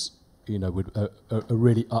museums, you know, are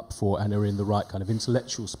really up for and are in the right kind of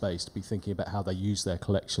intellectual space to be thinking about how they use their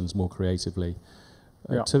collections more creatively,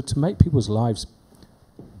 to make people's lives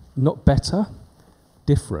not better,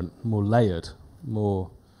 different, more layered,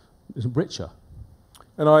 more richer.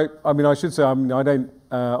 And I mean, I should say, I mean, I don't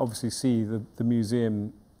obviously see the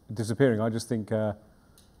museum disappearing. I just think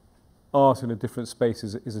art in a different space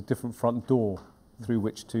is a different front door through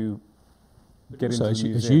which to get into the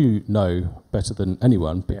museum. As you know better than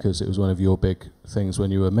anyone, because it was one of your big things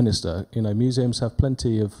when you were minister, you know, museums have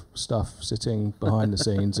plenty of stuff sitting behind the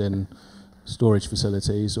scenes in storage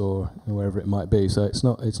facilities or wherever it might be. So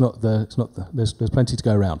there's plenty to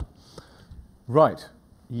go around. Right.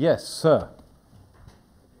 Yes, sir.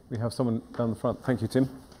 We have someone down the front. Thank you, Tim.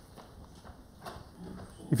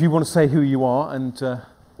 If you want to say who you are and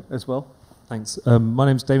as well. Thanks. My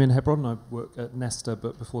name's Damien Hebron. I work at Nesta,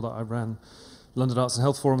 but before that I ran London Arts and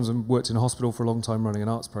Health Forums and worked in a hospital for a long time running an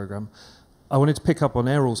arts programme. I wanted to pick up on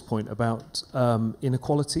Errol's point about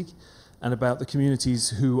inequality and about the communities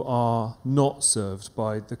who are not served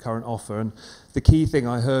by the current offer. And the key thing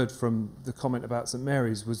I heard from the comment about St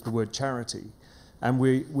Mary's was the word charity. And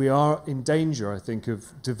we are in danger, I think, of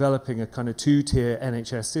developing a kind of two-tier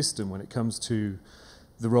NHS system when it comes to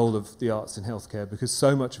the role of the arts in healthcare, because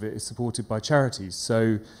so much of it is supported by charities.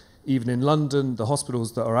 So even in London, the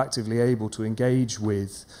hospitals that are actively able to engage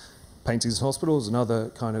with paintings in hospitals and other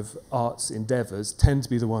kind of arts endeavours tend to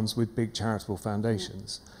be the ones with big charitable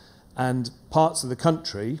foundations. And parts of the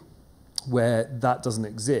country where that doesn't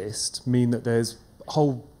exist mean that there's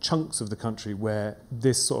whole chunks of the country where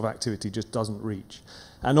this sort of activity just doesn't reach.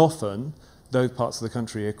 And often those parts of the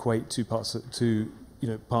country equate to parts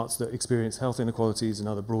that experience health inequalities and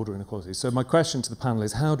other broader inequalities. So my question to the panel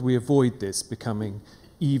is, how do we avoid this becoming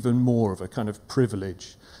even more of a kind of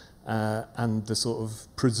privilege and the sort of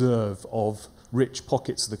preserve of rich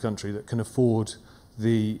pockets of the country that can afford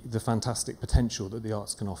the fantastic potential that the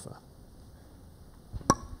arts can offer?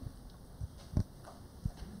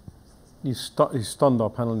 You stunned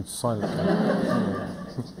our panel into silence.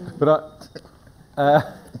 But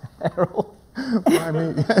Errol, I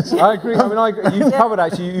mean, yes. I agree. I mean,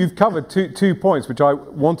 you've covered two points which I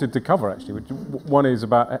wanted to cover actually. Which one is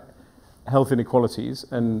about health inequalities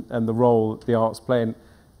and the role the arts play. And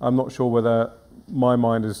I'm not sure whether my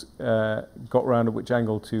mind has got round at which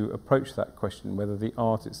angle to approach that question. Whether the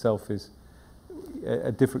art itself is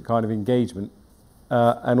a different kind of engagement,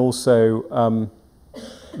 and also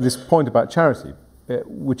this point about charity,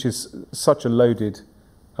 which is such a loaded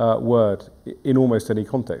word in almost any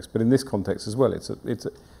context, but in this context as well, it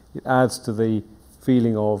adds to the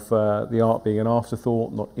feeling of the art being an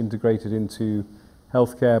afterthought, not integrated into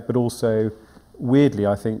healthcare, but also, weirdly,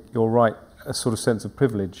 I think you're right, a sort of sense of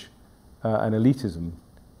privilege and elitism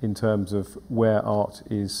in terms of where art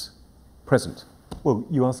is present. Well,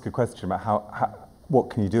 you ask a question about what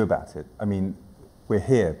can you do about it? I mean, we're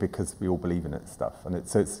here because we all believe in it stuff, and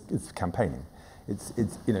it's campaigning. It's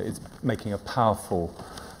making a powerful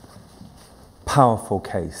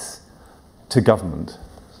case to government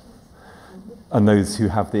and those who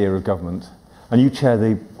have the ear of government. And you chair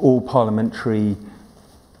the all-parliamentary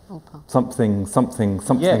something.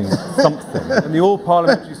 Yes. Something. And the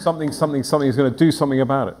all-parliamentary something is going to do something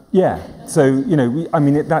about it. Yeah. So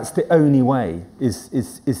that's the only way is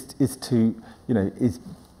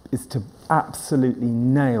to absolutely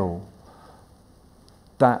nail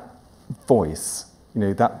that voice,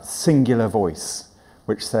 that singular voice,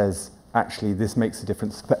 which says, actually, this makes a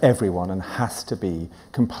difference for everyone and has to be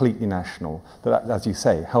completely national. That, as you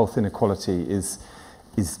say, health inequality is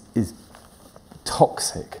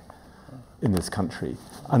toxic in this country,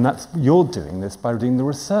 and you're doing this by doing the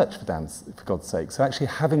research for God's sake. So actually,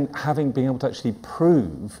 being able to actually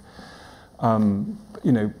prove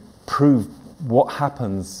what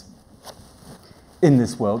happens in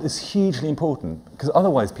this world is hugely important, because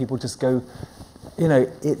otherwise people just go,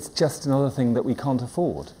 it's just another thing that we can't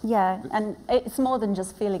afford. Yeah, and it's more than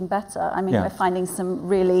just feeling better. I mean, we're finding some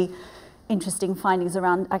really interesting findings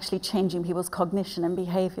around actually changing people's cognition and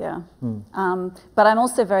behaviour. But I'm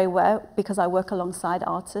also very aware, because I work alongside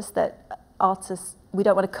artists, that we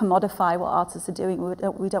don't want to commodify what artists are doing.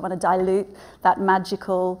 We don't want to dilute that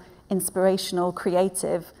magical, inspirational,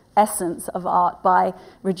 creative essence of art by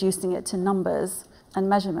reducing it to numbers and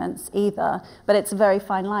measurements either. But it's a very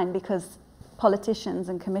fine line, because politicians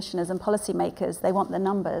and commissioners and policymakers, they want the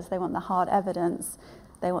numbers, they want the hard evidence,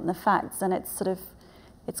 they want the facts, and it's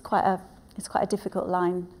quite a difficult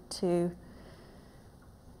line to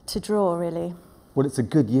draw, really. Well, it's a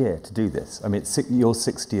good year to do this. I mean, it's your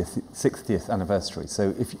 60th anniversary.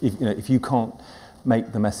 So if you can't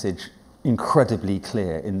make the message incredibly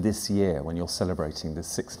clear in this year when you're celebrating the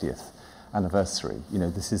 60th anniversary,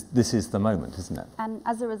 this is the moment, isn't it? And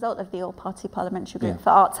as a result of the All-Party Parliamentary Group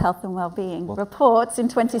for Arts, Health and Wellbeing reports in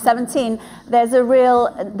 2017, there's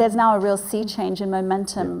now a real sea change in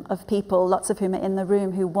momentum of people, lots of whom are in the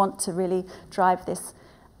room, who want to really drive this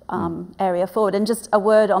area forward. And just a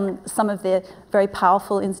word on some of the very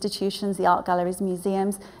powerful institutions, the art galleries,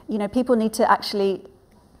 museums. People need to actually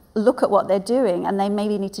look at what they're doing, and they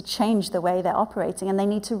maybe need to change the way they're operating, and they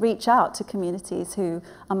need to reach out to communities who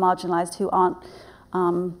are marginalised, who aren't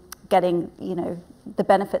getting, the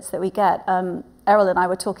benefits that we get. Errol and I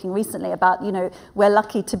were talking recently about, we're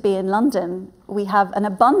lucky to be in London. We have an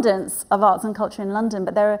abundance of arts and culture in London,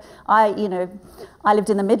 but I lived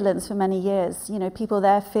in the Midlands for many years. People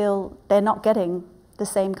there feel they're not getting the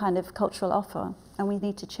same kind of cultural offer, and we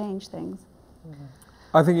need to change things.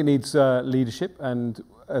 I think it needs leadership, and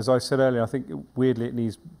as I said earlier, I think weirdly it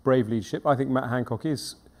needs brave leadership. I think Matt Hancock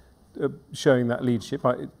is showing that leadership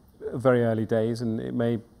at very early days, and it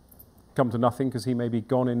may come to nothing because he may be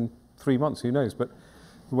gone in 3 months, who knows, but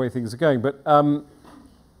the way things are going. But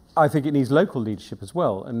I think it needs local leadership as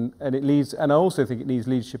well, and I also think it needs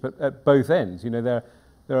leadership at both ends. You know, there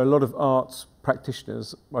are a lot of arts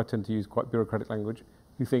practitioners, I tend to use quite bureaucratic language,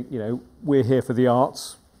 who think, you know, we're here for the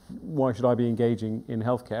arts, why should I be engaging in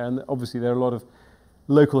healthcare? And obviously there are a lot of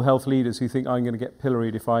local health leaders who think I'm going to get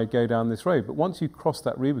pilloried if I go down this road. But once you cross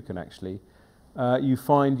that Rubicon, actually, you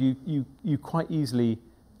find you quite easily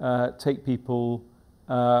take people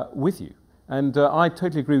with you. And I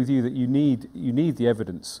totally agree with you that you need the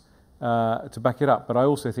evidence to back it up. But I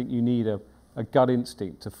also think you need a gut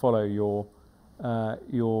instinct to follow your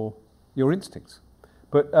instincts.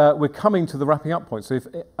 But we're coming to the wrapping up point. So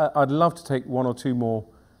I'd love to take one or two more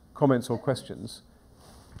comments or questions.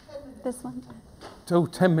 This one. Oh,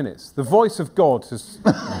 10 minutes. The voice of God has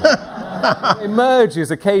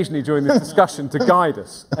emerges occasionally during this discussion to guide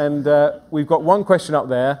us. And we've got one question up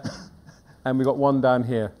there, and we've got one down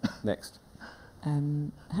here next.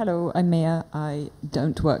 Hello, I'm Mia. I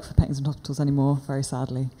don't work for Paintings and Hospitals anymore, very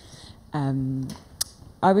sadly.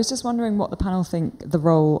 I was just wondering what the panel think the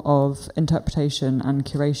role of interpretation and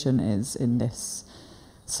curation is in this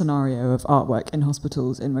scenario of artwork in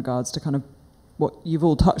hospitals in regards to kind of what you've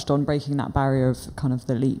all touched on, breaking that barrier of kind of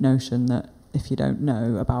the elite notion that if you don't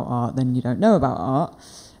know about art, then you don't know about art,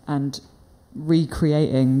 and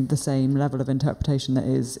recreating the same level of interpretation that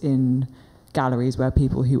is in galleries where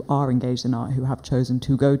people who are engaged in art, who have chosen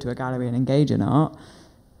to go to a gallery and engage in art,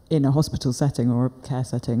 in a hospital setting or a care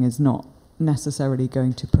setting is not necessarily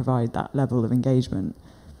going to provide that level of engagement.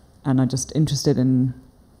 And I'm just interested in...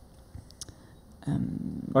 I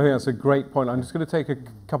think that's a great point. I'm just going to take a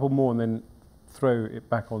couple more and then throw it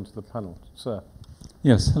back onto the panel. Sir.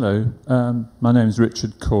 Yes, hello. My name is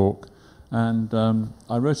Richard Cork, and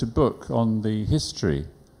I wrote a book on the history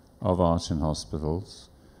of art in hospitals,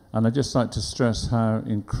 and I'd just like to stress how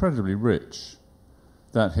incredibly rich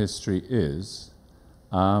that history is.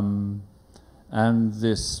 And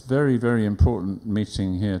this very, very important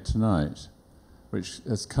meeting here tonight, which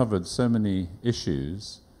has covered so many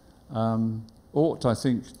issues, ought, I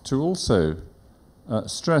think, to also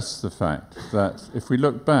stress the fact that if we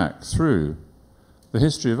look back through the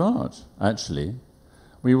history of art, actually,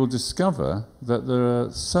 we will discover that there are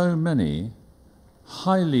so many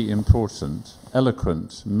highly important,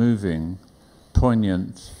 eloquent, moving,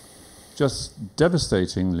 poignant, just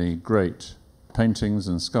devastatingly great paintings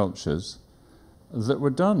and sculptures that were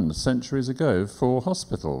done centuries ago for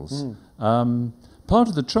hospitals. Part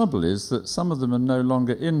of the trouble is that some of them are no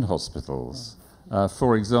longer in hospitals.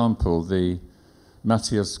 For example, the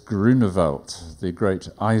Matthias Grunewald, the great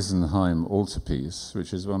Eisenheim altarpiece,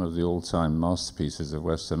 which is one of the all-time masterpieces of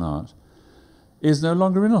Western art, is no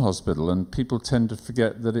longer in a hospital, and people tend to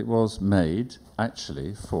forget that it was made,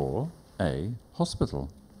 actually, for a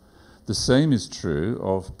hospital. The same is true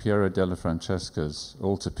of Piero della Francesca's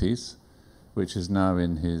altarpiece, which is now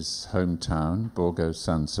in his hometown, Borgo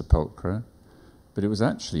San Sepolcro, but it was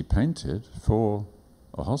actually painted for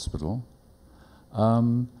a hospital.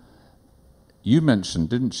 You mentioned,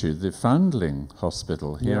 didn't you, the Foundling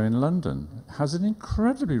Hospital here in London. It has an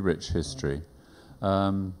incredibly rich history.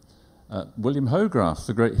 William Hogarth,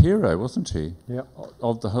 the great hero, wasn't he?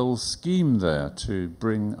 Of the whole scheme there to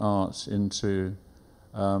bring art into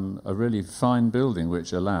a really fine building,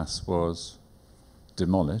 which, alas, was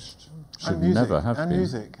demolished. Should never have been. And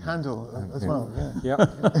music, Handel as well.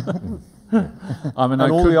 I mean,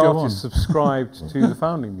 and all the artists subscribed to the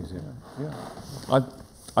Foundling Museum.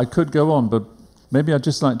 I could go on, but maybe I'd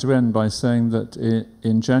just like to end by saying that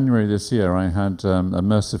in January this year I had a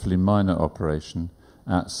mercifully minor operation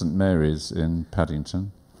at St Mary's in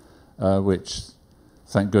Paddington, which,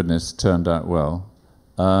 thank goodness, turned out well.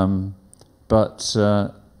 But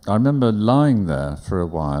I remember lying there for a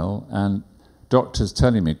while and doctors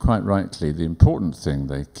telling me, quite rightly, the important thing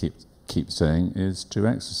they keep saying is to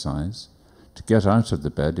exercise, to get out of the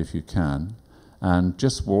bed if you can, and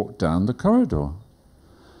just walk down the corridor.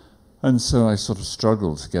 And so I sort of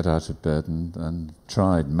struggled to get out of bed and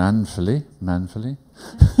tried manfully to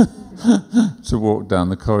walk down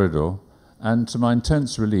the corridor. And to my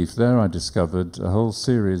intense relief, there I discovered a whole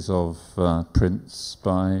series of prints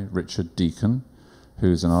by Richard Deacon,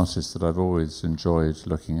 who's an artist that I've always enjoyed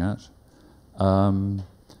looking at. And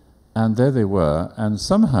there they were, and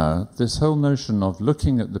somehow this whole notion of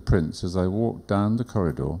looking at the prints as I walked down the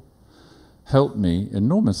corridor helped me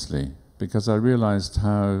enormously, because I realized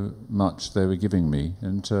how much they were giving me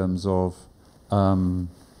in terms of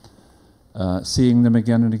seeing them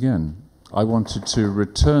again and again. I wanted to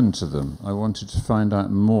return to them. I wanted to find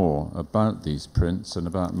out more about these prints and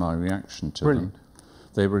about my reaction to them.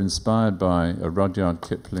 They were inspired by a Rudyard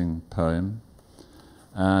Kipling poem,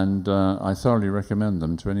 And I thoroughly recommend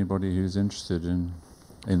them to anybody who's interested in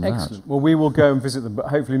that. Excellent. Well, we will go and visit them, but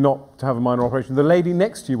hopefully not to have a minor operation. The lady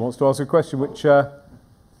next to you wants to ask a question which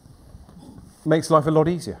makes life a lot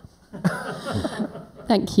easier.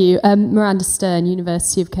 Thank you. Miranda Stern,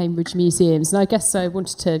 University of Cambridge Museums. And I guess I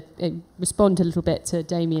wanted to respond a little bit to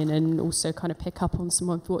Damien and also kind of pick up on some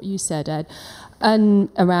of what you said, Ed, and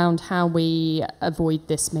around how we avoid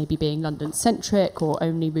this maybe being London-centric or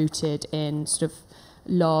only rooted in sort of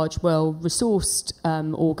large, well-resourced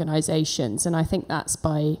organisations. And I think that's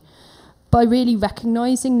by really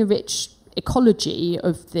recognising the rich ecology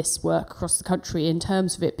of this work across the country in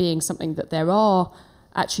terms of it being something that there are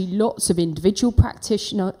actually lots of individual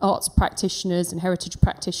arts practitioners and heritage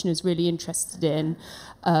practitioners really interested in,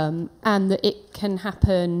 and that it can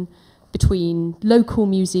happen between local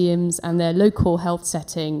museums and their local health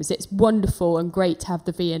settings. It's wonderful and great to have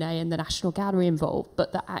the V&A and the National Gallery involved,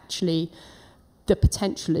 but that actually the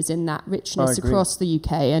potential is in that richness across the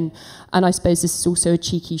UK. And I suppose this is also a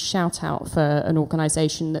cheeky shout out for an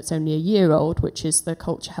organisation that's only a year old, which is the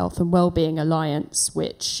Culture, Health and Wellbeing Alliance,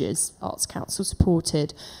 which is Arts Council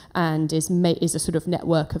supported and is a sort of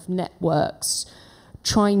network of networks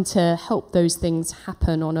trying to help those things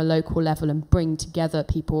happen on a local level and bring together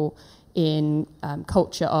people in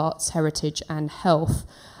culture, arts, heritage and health,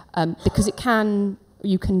 because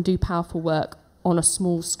you can do powerful work on a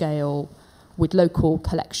small scale with local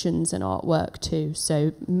collections and artwork too.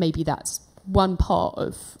 So maybe that's one part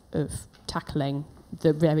of tackling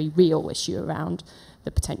the very real issue around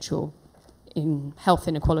the potential in health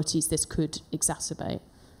inequalities this could exacerbate.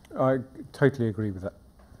 I totally agree with that.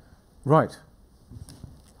 Right.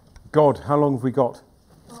 God, how long have we got?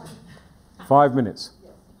 5 minutes.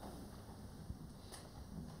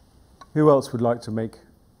 Who else would like to make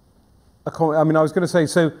a comment? I mean, I was going to say,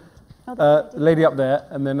 so, lady up there,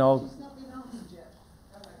 and then I'll...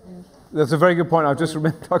 That's a very good point. I've just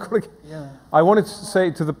remembered. I wanted to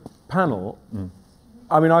say to the panel,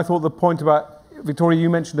 I mean, I thought the point about, Victoria, you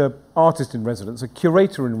mentioned an artist in residence, a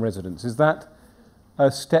curator in residence. Is that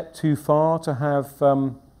a step too far to have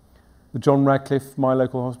the John Radcliffe, my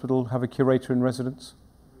local hospital, have a curator in residence?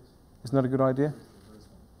 Isn't that a good idea?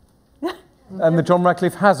 And the John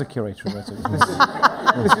Radcliffe has a curator in residence.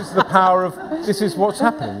 This is the power of, this is what's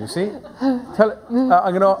happening, you see?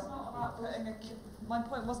 I'm going to... My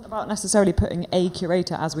point wasn't about necessarily putting a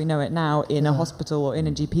curator as we know it now in a hospital or in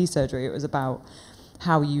a GP surgery. It was about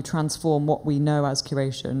how you transform what we know as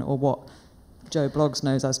curation, or what Joe Bloggs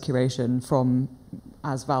knows as curation, from,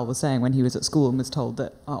 as Val was saying, when he was at school and was told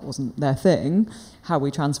that art wasn't their thing, how we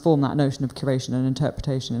transform that notion of curation and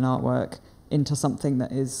interpretation in artwork into something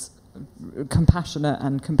that is compassionate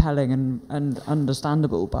and compelling and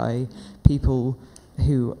understandable by people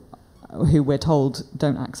who we're told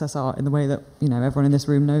don't access art in the way that, you know, everyone in this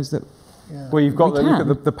room knows that. Yeah. Well, you've got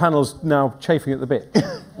the panel's now chafing at the bit.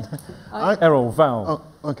 Errol, Val.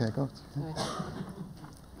 Oh, okay, go on.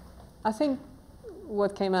 I think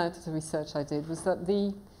what came out of the research I did was that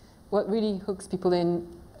what really hooks people in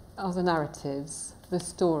are the narratives, the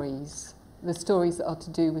stories that are to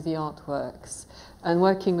do with the artworks. And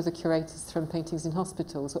working with the curators from Paintings in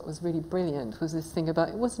Hospitals, what was really brilliant was this thing about,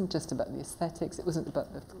 it wasn't just about the aesthetics, it wasn't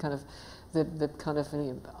about the kind of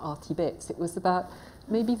arty bits, it was about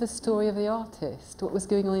maybe the story of the artist, what was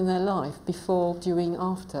going on in their life before, during,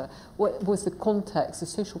 after, what was the context, the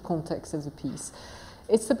social context of the piece.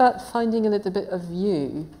 It's about finding a little bit of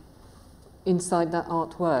you inside that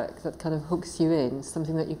artwork that kind of hooks you in,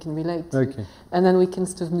 something that you can relate to. Okay. And then we can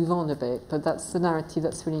sort of move on a bit, but that's the narrative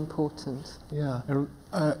that's really important. Yeah.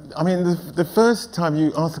 I mean, the first time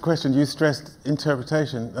you asked the question, you stressed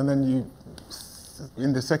interpretation, and then you,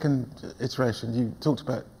 in the second iteration, you talked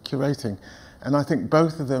about curating. And I think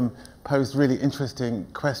both of them posed really interesting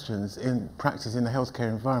questions in practice in the healthcare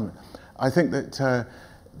environment. I think that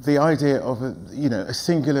the idea of a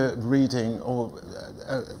singular reading, or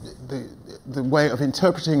the way of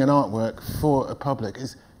interpreting an artwork for a public,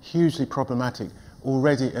 is hugely problematic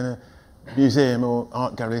already in a museum or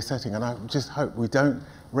art gallery setting, and I just hope we don't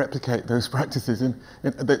replicate those practices.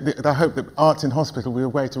 I hope that Arts in Hospital will be a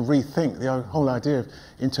way to rethink the whole idea of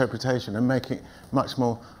interpretation and make it much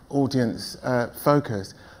more audience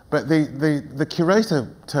focused. But the curator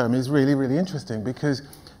term is really, really interesting, because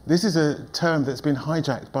this is a term that's been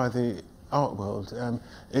hijacked by the art world.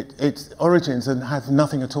 Its origins and has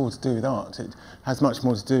nothing at all to do with art. It has much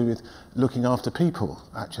more to do with looking after people,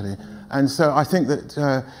 actually. And so I think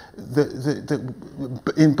that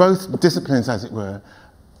in both disciplines, as it were,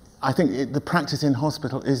 I think the practice in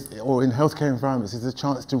hospital or in healthcare environments is a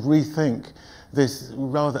chance to rethink this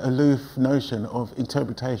rather aloof notion of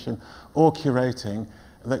interpretation or curating,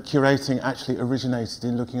 that curating actually originated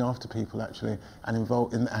in looking after people actually and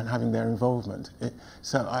having their involvement.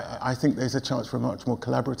 So I think there's a chance for a much more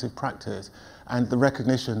collaborative practice, and the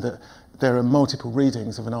recognition that there are multiple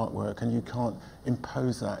readings of an artwork and you can't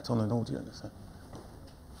impose that on an audience.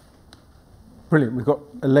 Brilliant. We've got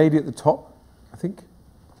a lady at the top, I think,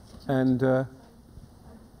 and do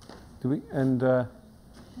we? And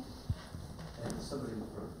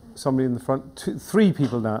somebody in the front. Three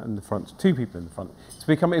people now in the front. Two people in the front.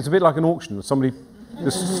 It's a bit like an auction. Somebody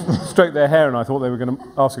just stroked their hair, and I thought they were going to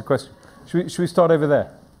ask a question. Should we start over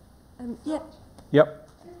there? Yeah. Yep.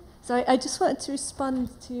 So I just wanted to respond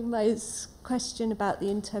to my question about the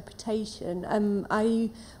interpretation.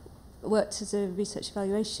 I worked as a research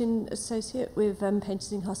evaluation associate with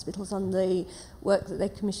Painters in Hospitals on the work that they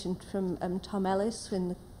commissioned from Tom Ellis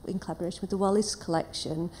in collaboration with the Wallace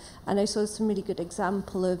collection, and I saw some really good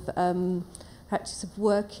example of practice of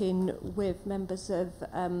working with members of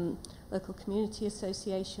local community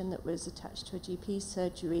association that was attached to a GP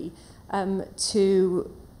surgery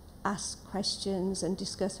to ask questions and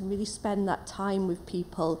discuss and really spend that time with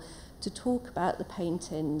people to talk about the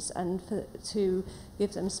paintings and to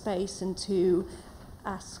give them space and to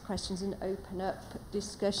ask questions and open up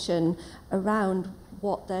discussion around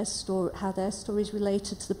what their story, how their story is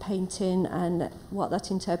related to the painting and what that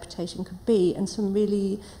interpretation could be. And some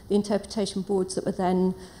really, the interpretation boards that were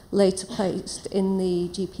then later placed in the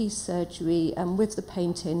GP surgery with the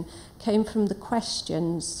painting came from the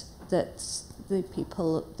questions that the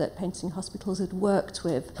people that Painters in Hospitals had worked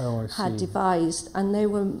with had devised, and they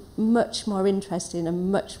were much more interesting and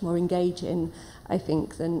much more engaging, I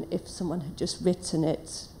think, than if someone had just written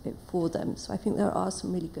it for them. So I think there are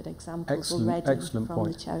some really good examples already from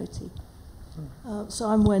the charity. So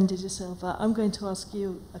I'm Wendy De Silva. I'm going to ask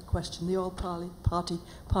you a question, the All Party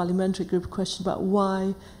Parliamentary Group question about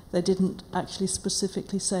why they didn't actually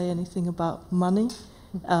specifically say anything about money.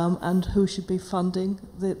 And who should be funding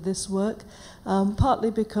this work.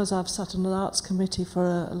 Partly because I've sat on an arts committee for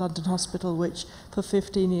a London hospital which for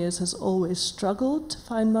 15 years has always struggled to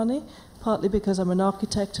find money, partly because I'm an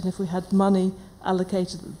architect, and if we had money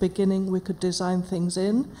allocated at the beginning we could design things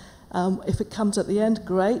in. If it comes at the end,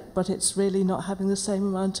 great, but it's really not having the same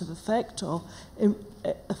amount of effect or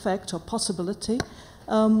possibility.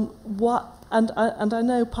 And I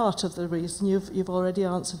know part of the reason, you've already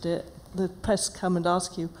answered it. The press come and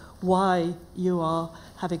ask you why you are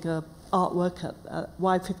having a artwork,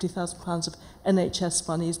 why £50,000 of NHS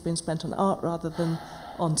money is being spent on art rather than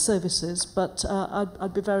on services. But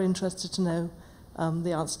I'd be very interested to know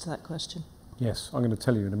the answer to that question. Yes, I'm going to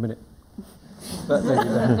tell you in a minute.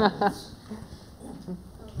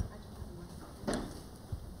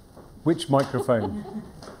 Which microphone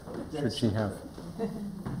should she have?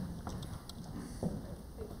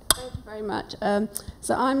 Very much.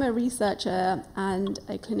 So I'm a researcher and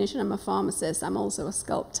a clinician. I'm a pharmacist. I'm also a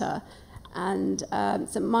sculptor. And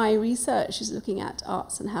so my research is looking at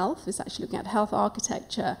arts and health. It's actually looking at health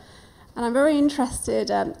architecture. And I'm very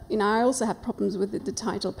interested, I also have problems with the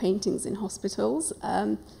title Paintings in Hospitals.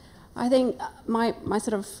 I think my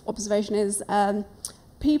sort of observation is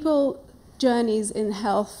people journeys in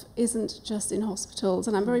health isn't just in hospitals.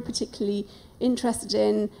 And I'm very particularly interested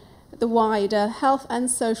in the wider health and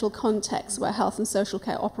social context where health and social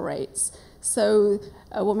care operates. So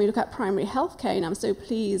when we look at primary health care, and I'm so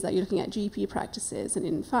pleased that you're looking at GP practices, and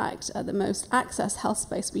in fact, the most access health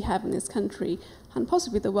space we have in this country, and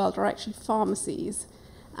possibly the world, are actually pharmacies.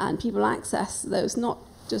 And people access those, not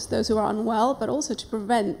just those who are unwell, but also to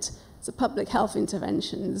prevent the public health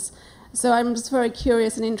interventions. So I'm just very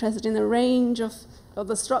curious and interested in the range of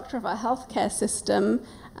the structure of our healthcare system,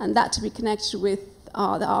 and that to be connected with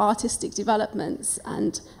the artistic developments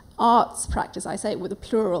and arts practice. I say it with a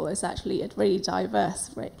plural. It's actually a really diverse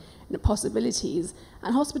possibilities.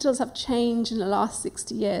 And hospitals have changed in the last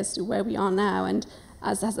 60 years to where we are now, and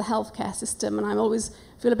as a healthcare system. And I always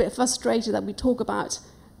feel a bit frustrated that we talk about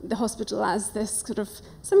the hospital as this sort of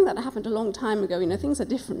something that happened a long time ago. Things are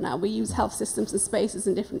different now. We use health systems and spaces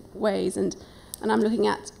in different ways, and I'm looking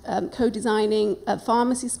at co-designing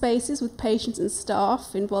pharmacy spaces with patients and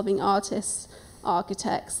staff involving artists,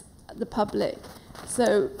 architects, the public.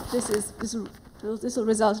 So this will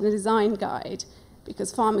result in a design guide,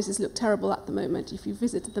 because pharmacies look terrible at the moment. If you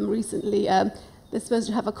visited them recently, they're supposed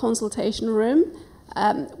to have a consultation room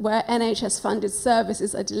where NHS-funded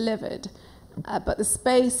services are delivered, but the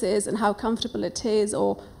spaces and how comfortable it is,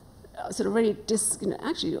 or sort of really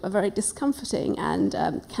actually are very discomforting and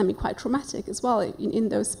can be quite traumatic as well in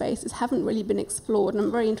those spaces, haven't really been explored. And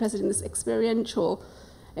I'm very interested in this experiential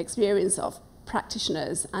experience of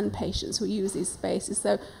practitioners and patients who use these spaces.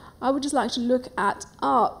 So I would just like to look at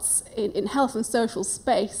arts in health and social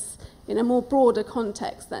space in a more broader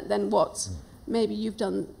context than what maybe you've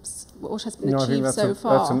done, what has been achieved so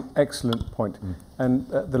far. That's an excellent point. And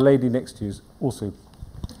the lady next to you is also...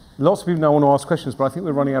 Lots of people now want to ask questions, but I think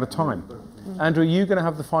we're running out of time. Andrew, are you going to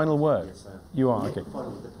have the final word? Yes, I am. You are, okay.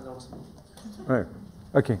 Oh,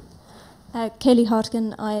 okay. Kaylee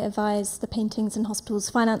Hartigan, I advise the Paintings in Hospitals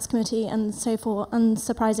Finance Committee, and so for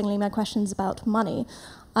unsurprisingly my question's about money.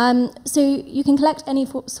 So you can collect any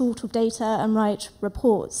sort of data and write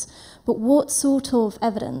reports, but what sort of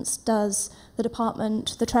evidence does the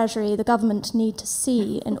Department, the Treasury, the government need to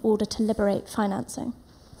see in order to liberate financing?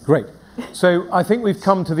 Great. So I think we've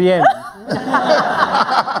come to the end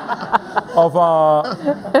of our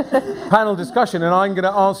panel discussion, and I'm going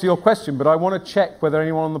to answer your question, but I want to check whether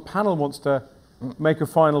anyone on the panel wants to make a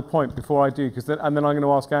final point before I do, and then I'm going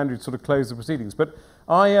to ask Andrew to sort of close the proceedings. But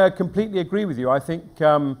I completely agree with you. I think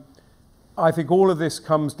all of this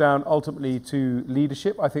comes down ultimately to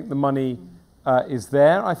leadership. I think the money is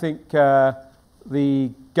there. I think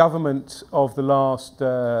the government of the last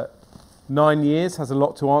 9 years has a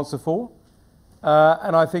lot to answer for.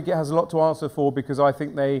 And I think it has a lot to answer for because I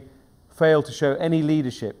think they fail to show any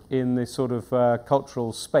leadership in this sort of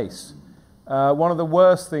cultural space. One of the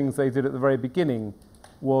worst things they did at the very beginning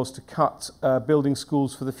was to cut building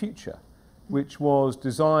schools for the future, which was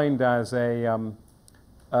designed as a,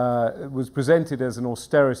 was presented as an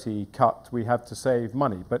austerity cut. We have to save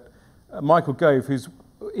money. But Michael Gove, who's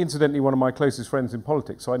incidentally one of my closest friends in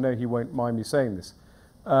politics, so I know he won't mind me saying this,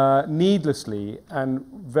 needlessly and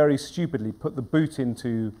very stupidly put the boot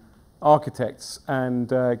into architects and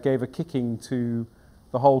gave a kicking to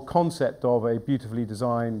the whole concept of a beautifully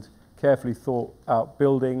designed, carefully thought out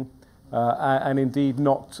building, and indeed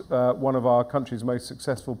knocked one of our country's most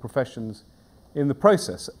successful professions in the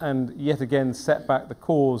process, and yet again set back the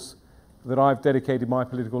cause that I've dedicated my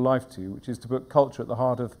political life to, which is to put culture at the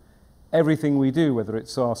heart of everything we do, whether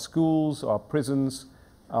it's our schools, our prisons,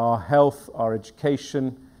 our health, our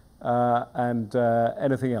education, and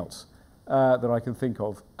anything else that I can think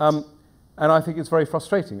of. And I think it's very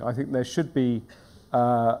frustrating. I think there should be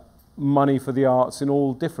money for the arts in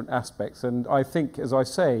all different aspects. And I think, as I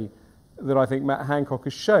say, that I think Matt Hancock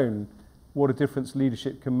has shown what a difference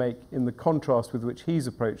leadership can make in the contrast with which he's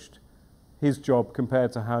approached his job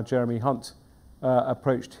compared to how Jeremy Hunt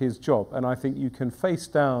approached his job. And I think you can face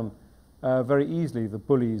down very easily the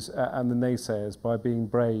bullies and the naysayers by being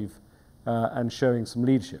brave and showing some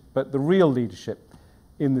leadership. But the real leadership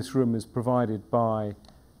in this room is provided by,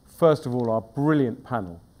 first of all, our brilliant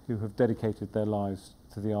panel who have dedicated their lives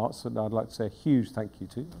to the arts, and I'd like to say a huge thank you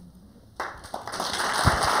to.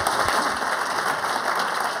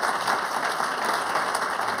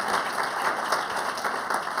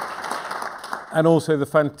 And also the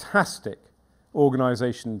fantastic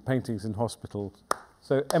organisation Paintings in Hospitals,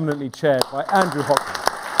 so eminently chaired by Andrew Hopkins.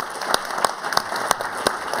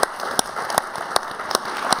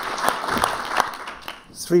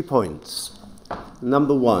 3 points.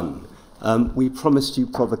 Number one, we promised you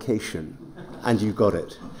provocation, and you got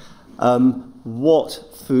it. What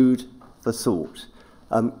food for thought?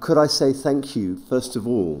 Could I say thank you, first of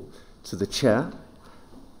all, to the chair,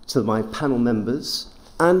 to my panel members,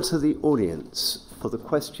 and to the audience for the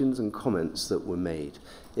questions and comments that were made.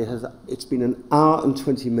 It's been an hour and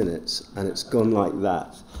 20 minutes, and it's gone like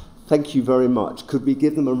that. Thank you very much. Could we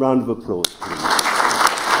give them a round of applause, please?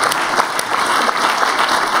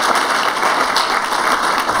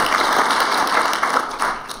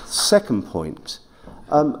 Second point,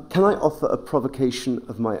 can I offer a provocation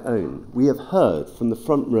of my own? We have heard from the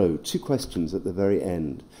front row 2 questions at the very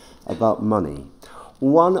end about money.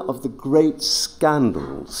 One of the great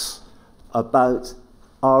scandals about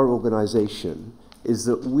our organisation is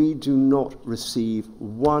that we do not receive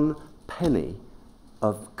 1 penny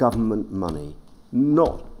of government money.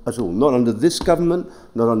 Not at all. Not under this government,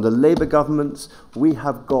 not under Labour governments. We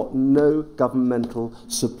have got no governmental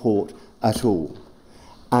support at all.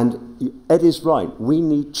 And Ed is right, we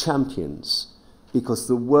need champions because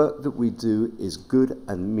the work that we do is good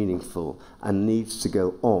and meaningful and needs to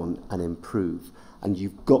go on and improve. And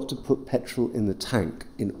you've got to put petrol in the tank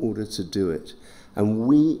in order to do it. And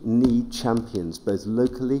we need champions, both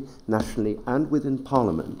locally, nationally, and within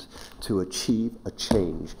Parliament, to achieve a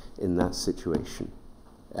change in that situation.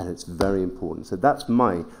 And it's very important. So that's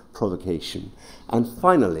my provocation. And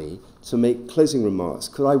finally, to make closing remarks,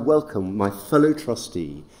 could I welcome my fellow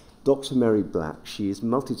trustee, Dr. Mary Black. She is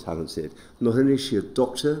multi-talented. Not only is she a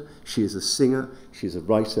doctor, she is a singer, she's a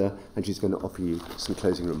writer, and she's going to offer you some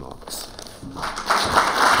closing remarks.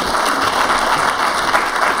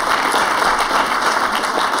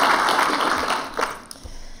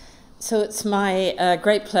 So it's my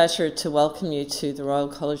great pleasure to welcome you to the Royal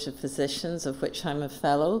College of Physicians, of which I'm a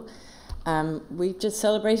fellow. We've just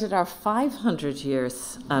celebrated our 500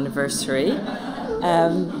 years anniversary.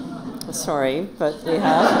 Sorry, but we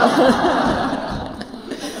have.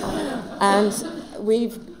 And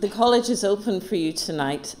the college is open for you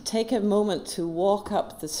tonight. Take a moment to walk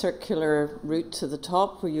up the circular route to the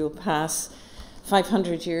top where you'll pass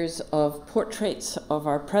 500 years of portraits of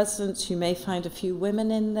our presidents. You may find a few women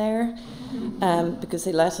in there because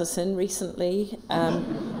they let us in recently.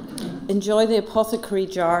 Enjoy the apothecary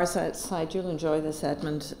jars outside. You'll enjoy this,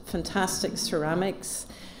 Edmund. Fantastic ceramics.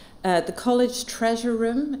 The college treasure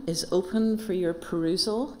room is open for your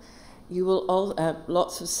perusal. You will all,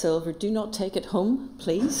 lots of silver. Do not take it home,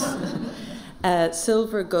 please.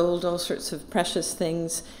 Silver, gold, all sorts of precious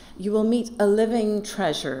things. You will meet a living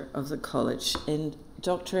treasure of the college in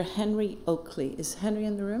Dr. Henry Oakley. Is Henry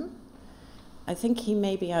in the room? I think he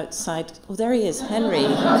may be outside. Oh, there he is, Henry.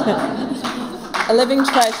 A living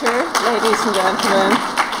treasure, ladies and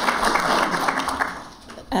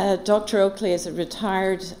gentlemen. Dr. Oakley is a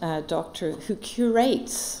retired doctor who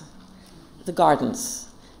curates the gardens.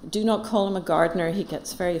 Do not call him a gardener. He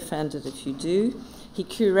gets very offended if you do. He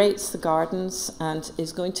curates the gardens and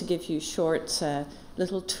is going to give you short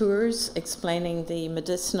little tours explaining the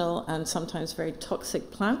medicinal and sometimes very toxic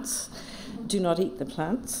plants. Do not eat the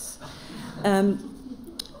plants.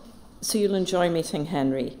 So you'll enjoy meeting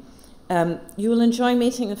Henry. You will enjoy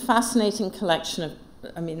meeting a fascinating collection of,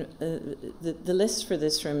 the list for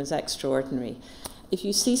this room is extraordinary. If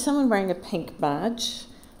you see someone wearing a pink badge,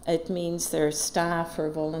 it means they're staff or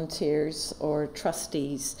volunteers or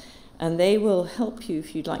trustees, and they will help you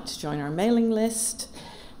if you'd like to join our mailing list.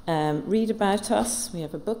 Read about us. We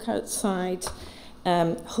have a book outside.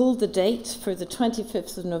 Hold the date for the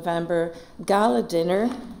 25th of November gala dinner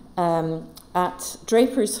at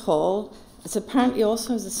Draper's Hall. It's apparently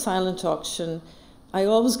also has a silent auction. I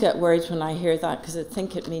always get worried when I hear that because I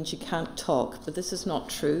think it means you can't talk, but this is not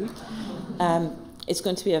true. It's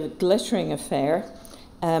going to be a glittering affair.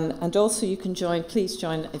 And also you can join, please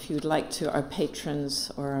join if you would like to, our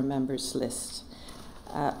patrons or our members list.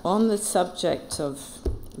 On the subject of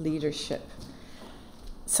leadership,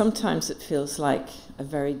 sometimes it feels like a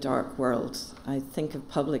very dark world. I think of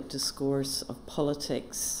public discourse, of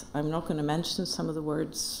politics. I'm not going to mention some of the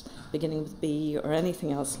words beginning with B or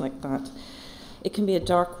anything else like that. It can be a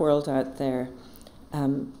dark world out there.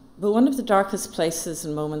 But one of the darkest places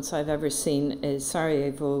and moments I've ever seen is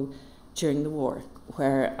Sarajevo during the war,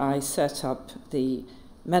 where I set up the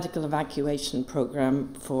medical evacuation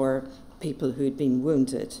program for people who'd been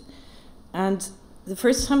wounded. And the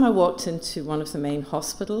first time I walked into one of the main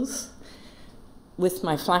hospitals with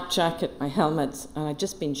my flak jacket, my helmet, and I'd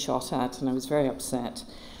just been shot at, and I was very upset.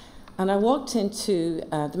 And I walked into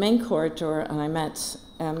the main corridor, and I met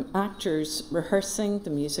actors rehearsing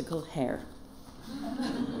the musical Hair.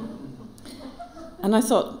 And I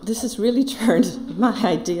thought, this has really turned my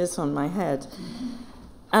ideas on my head.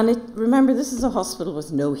 And remember, this is a hospital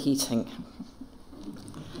with no heating.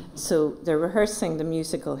 So they're rehearsing the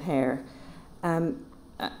musical Hair. And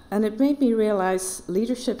it made me realize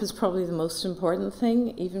leadership is probably the most important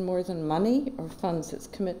thing, even more than money or funds. It's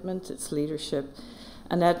commitment, it's leadership.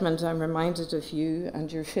 And Edmund, I'm reminded of you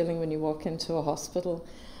and your feeling when you walk into a hospital.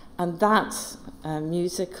 And that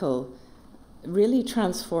musical really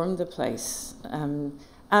transformed the place,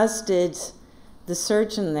 as did the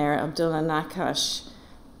surgeon there, Abdullah Nakash,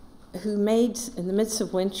 who made, in the midst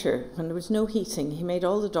of winter, when there was no heating, he made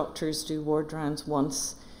all the doctors do ward rounds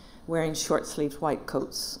once, wearing short-sleeved white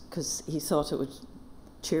coats, because he thought it would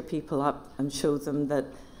cheer people up and show them that,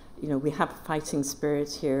 you know, we have a fighting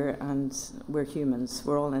spirit here and we're humans,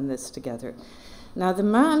 we're all in this together. Now, the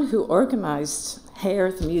man who organized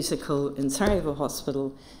Hair, the musical, in Sarajevo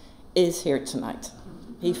Hospital is here tonight.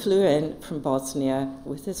 He flew in from Bosnia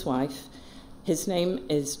with his wife. His name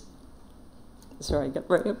is, sorry, I got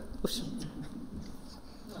right up.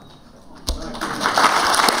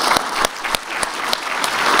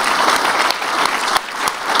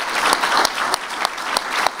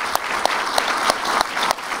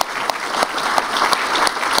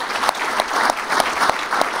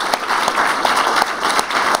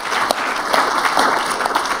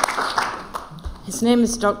 His name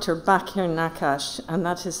is Dr. Bakir Nakash, and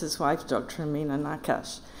that is his wife, Dr. Amina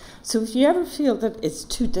Nakash. So if you ever feel that it's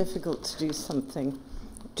too difficult to do something,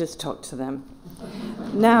 just talk to them.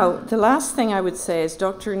 Now, the last thing I would say is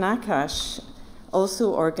Dr. Nakash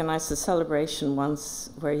also organized a celebration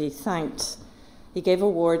once where he gave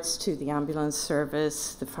awards to the ambulance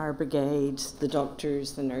service, the fire brigade, the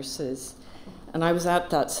doctors, the nurses, And I was at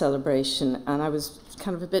that celebration, and I was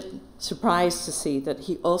kind of a bit surprised to see that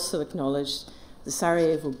he also acknowledged the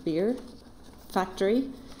Sarajevo beer factory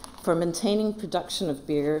for maintaining production of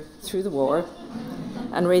beer through the war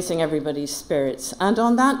and raising everybody's spirits. And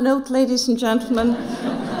on that note, ladies and gentlemen,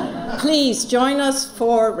 please join us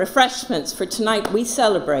for refreshments, for tonight we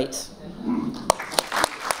celebrate.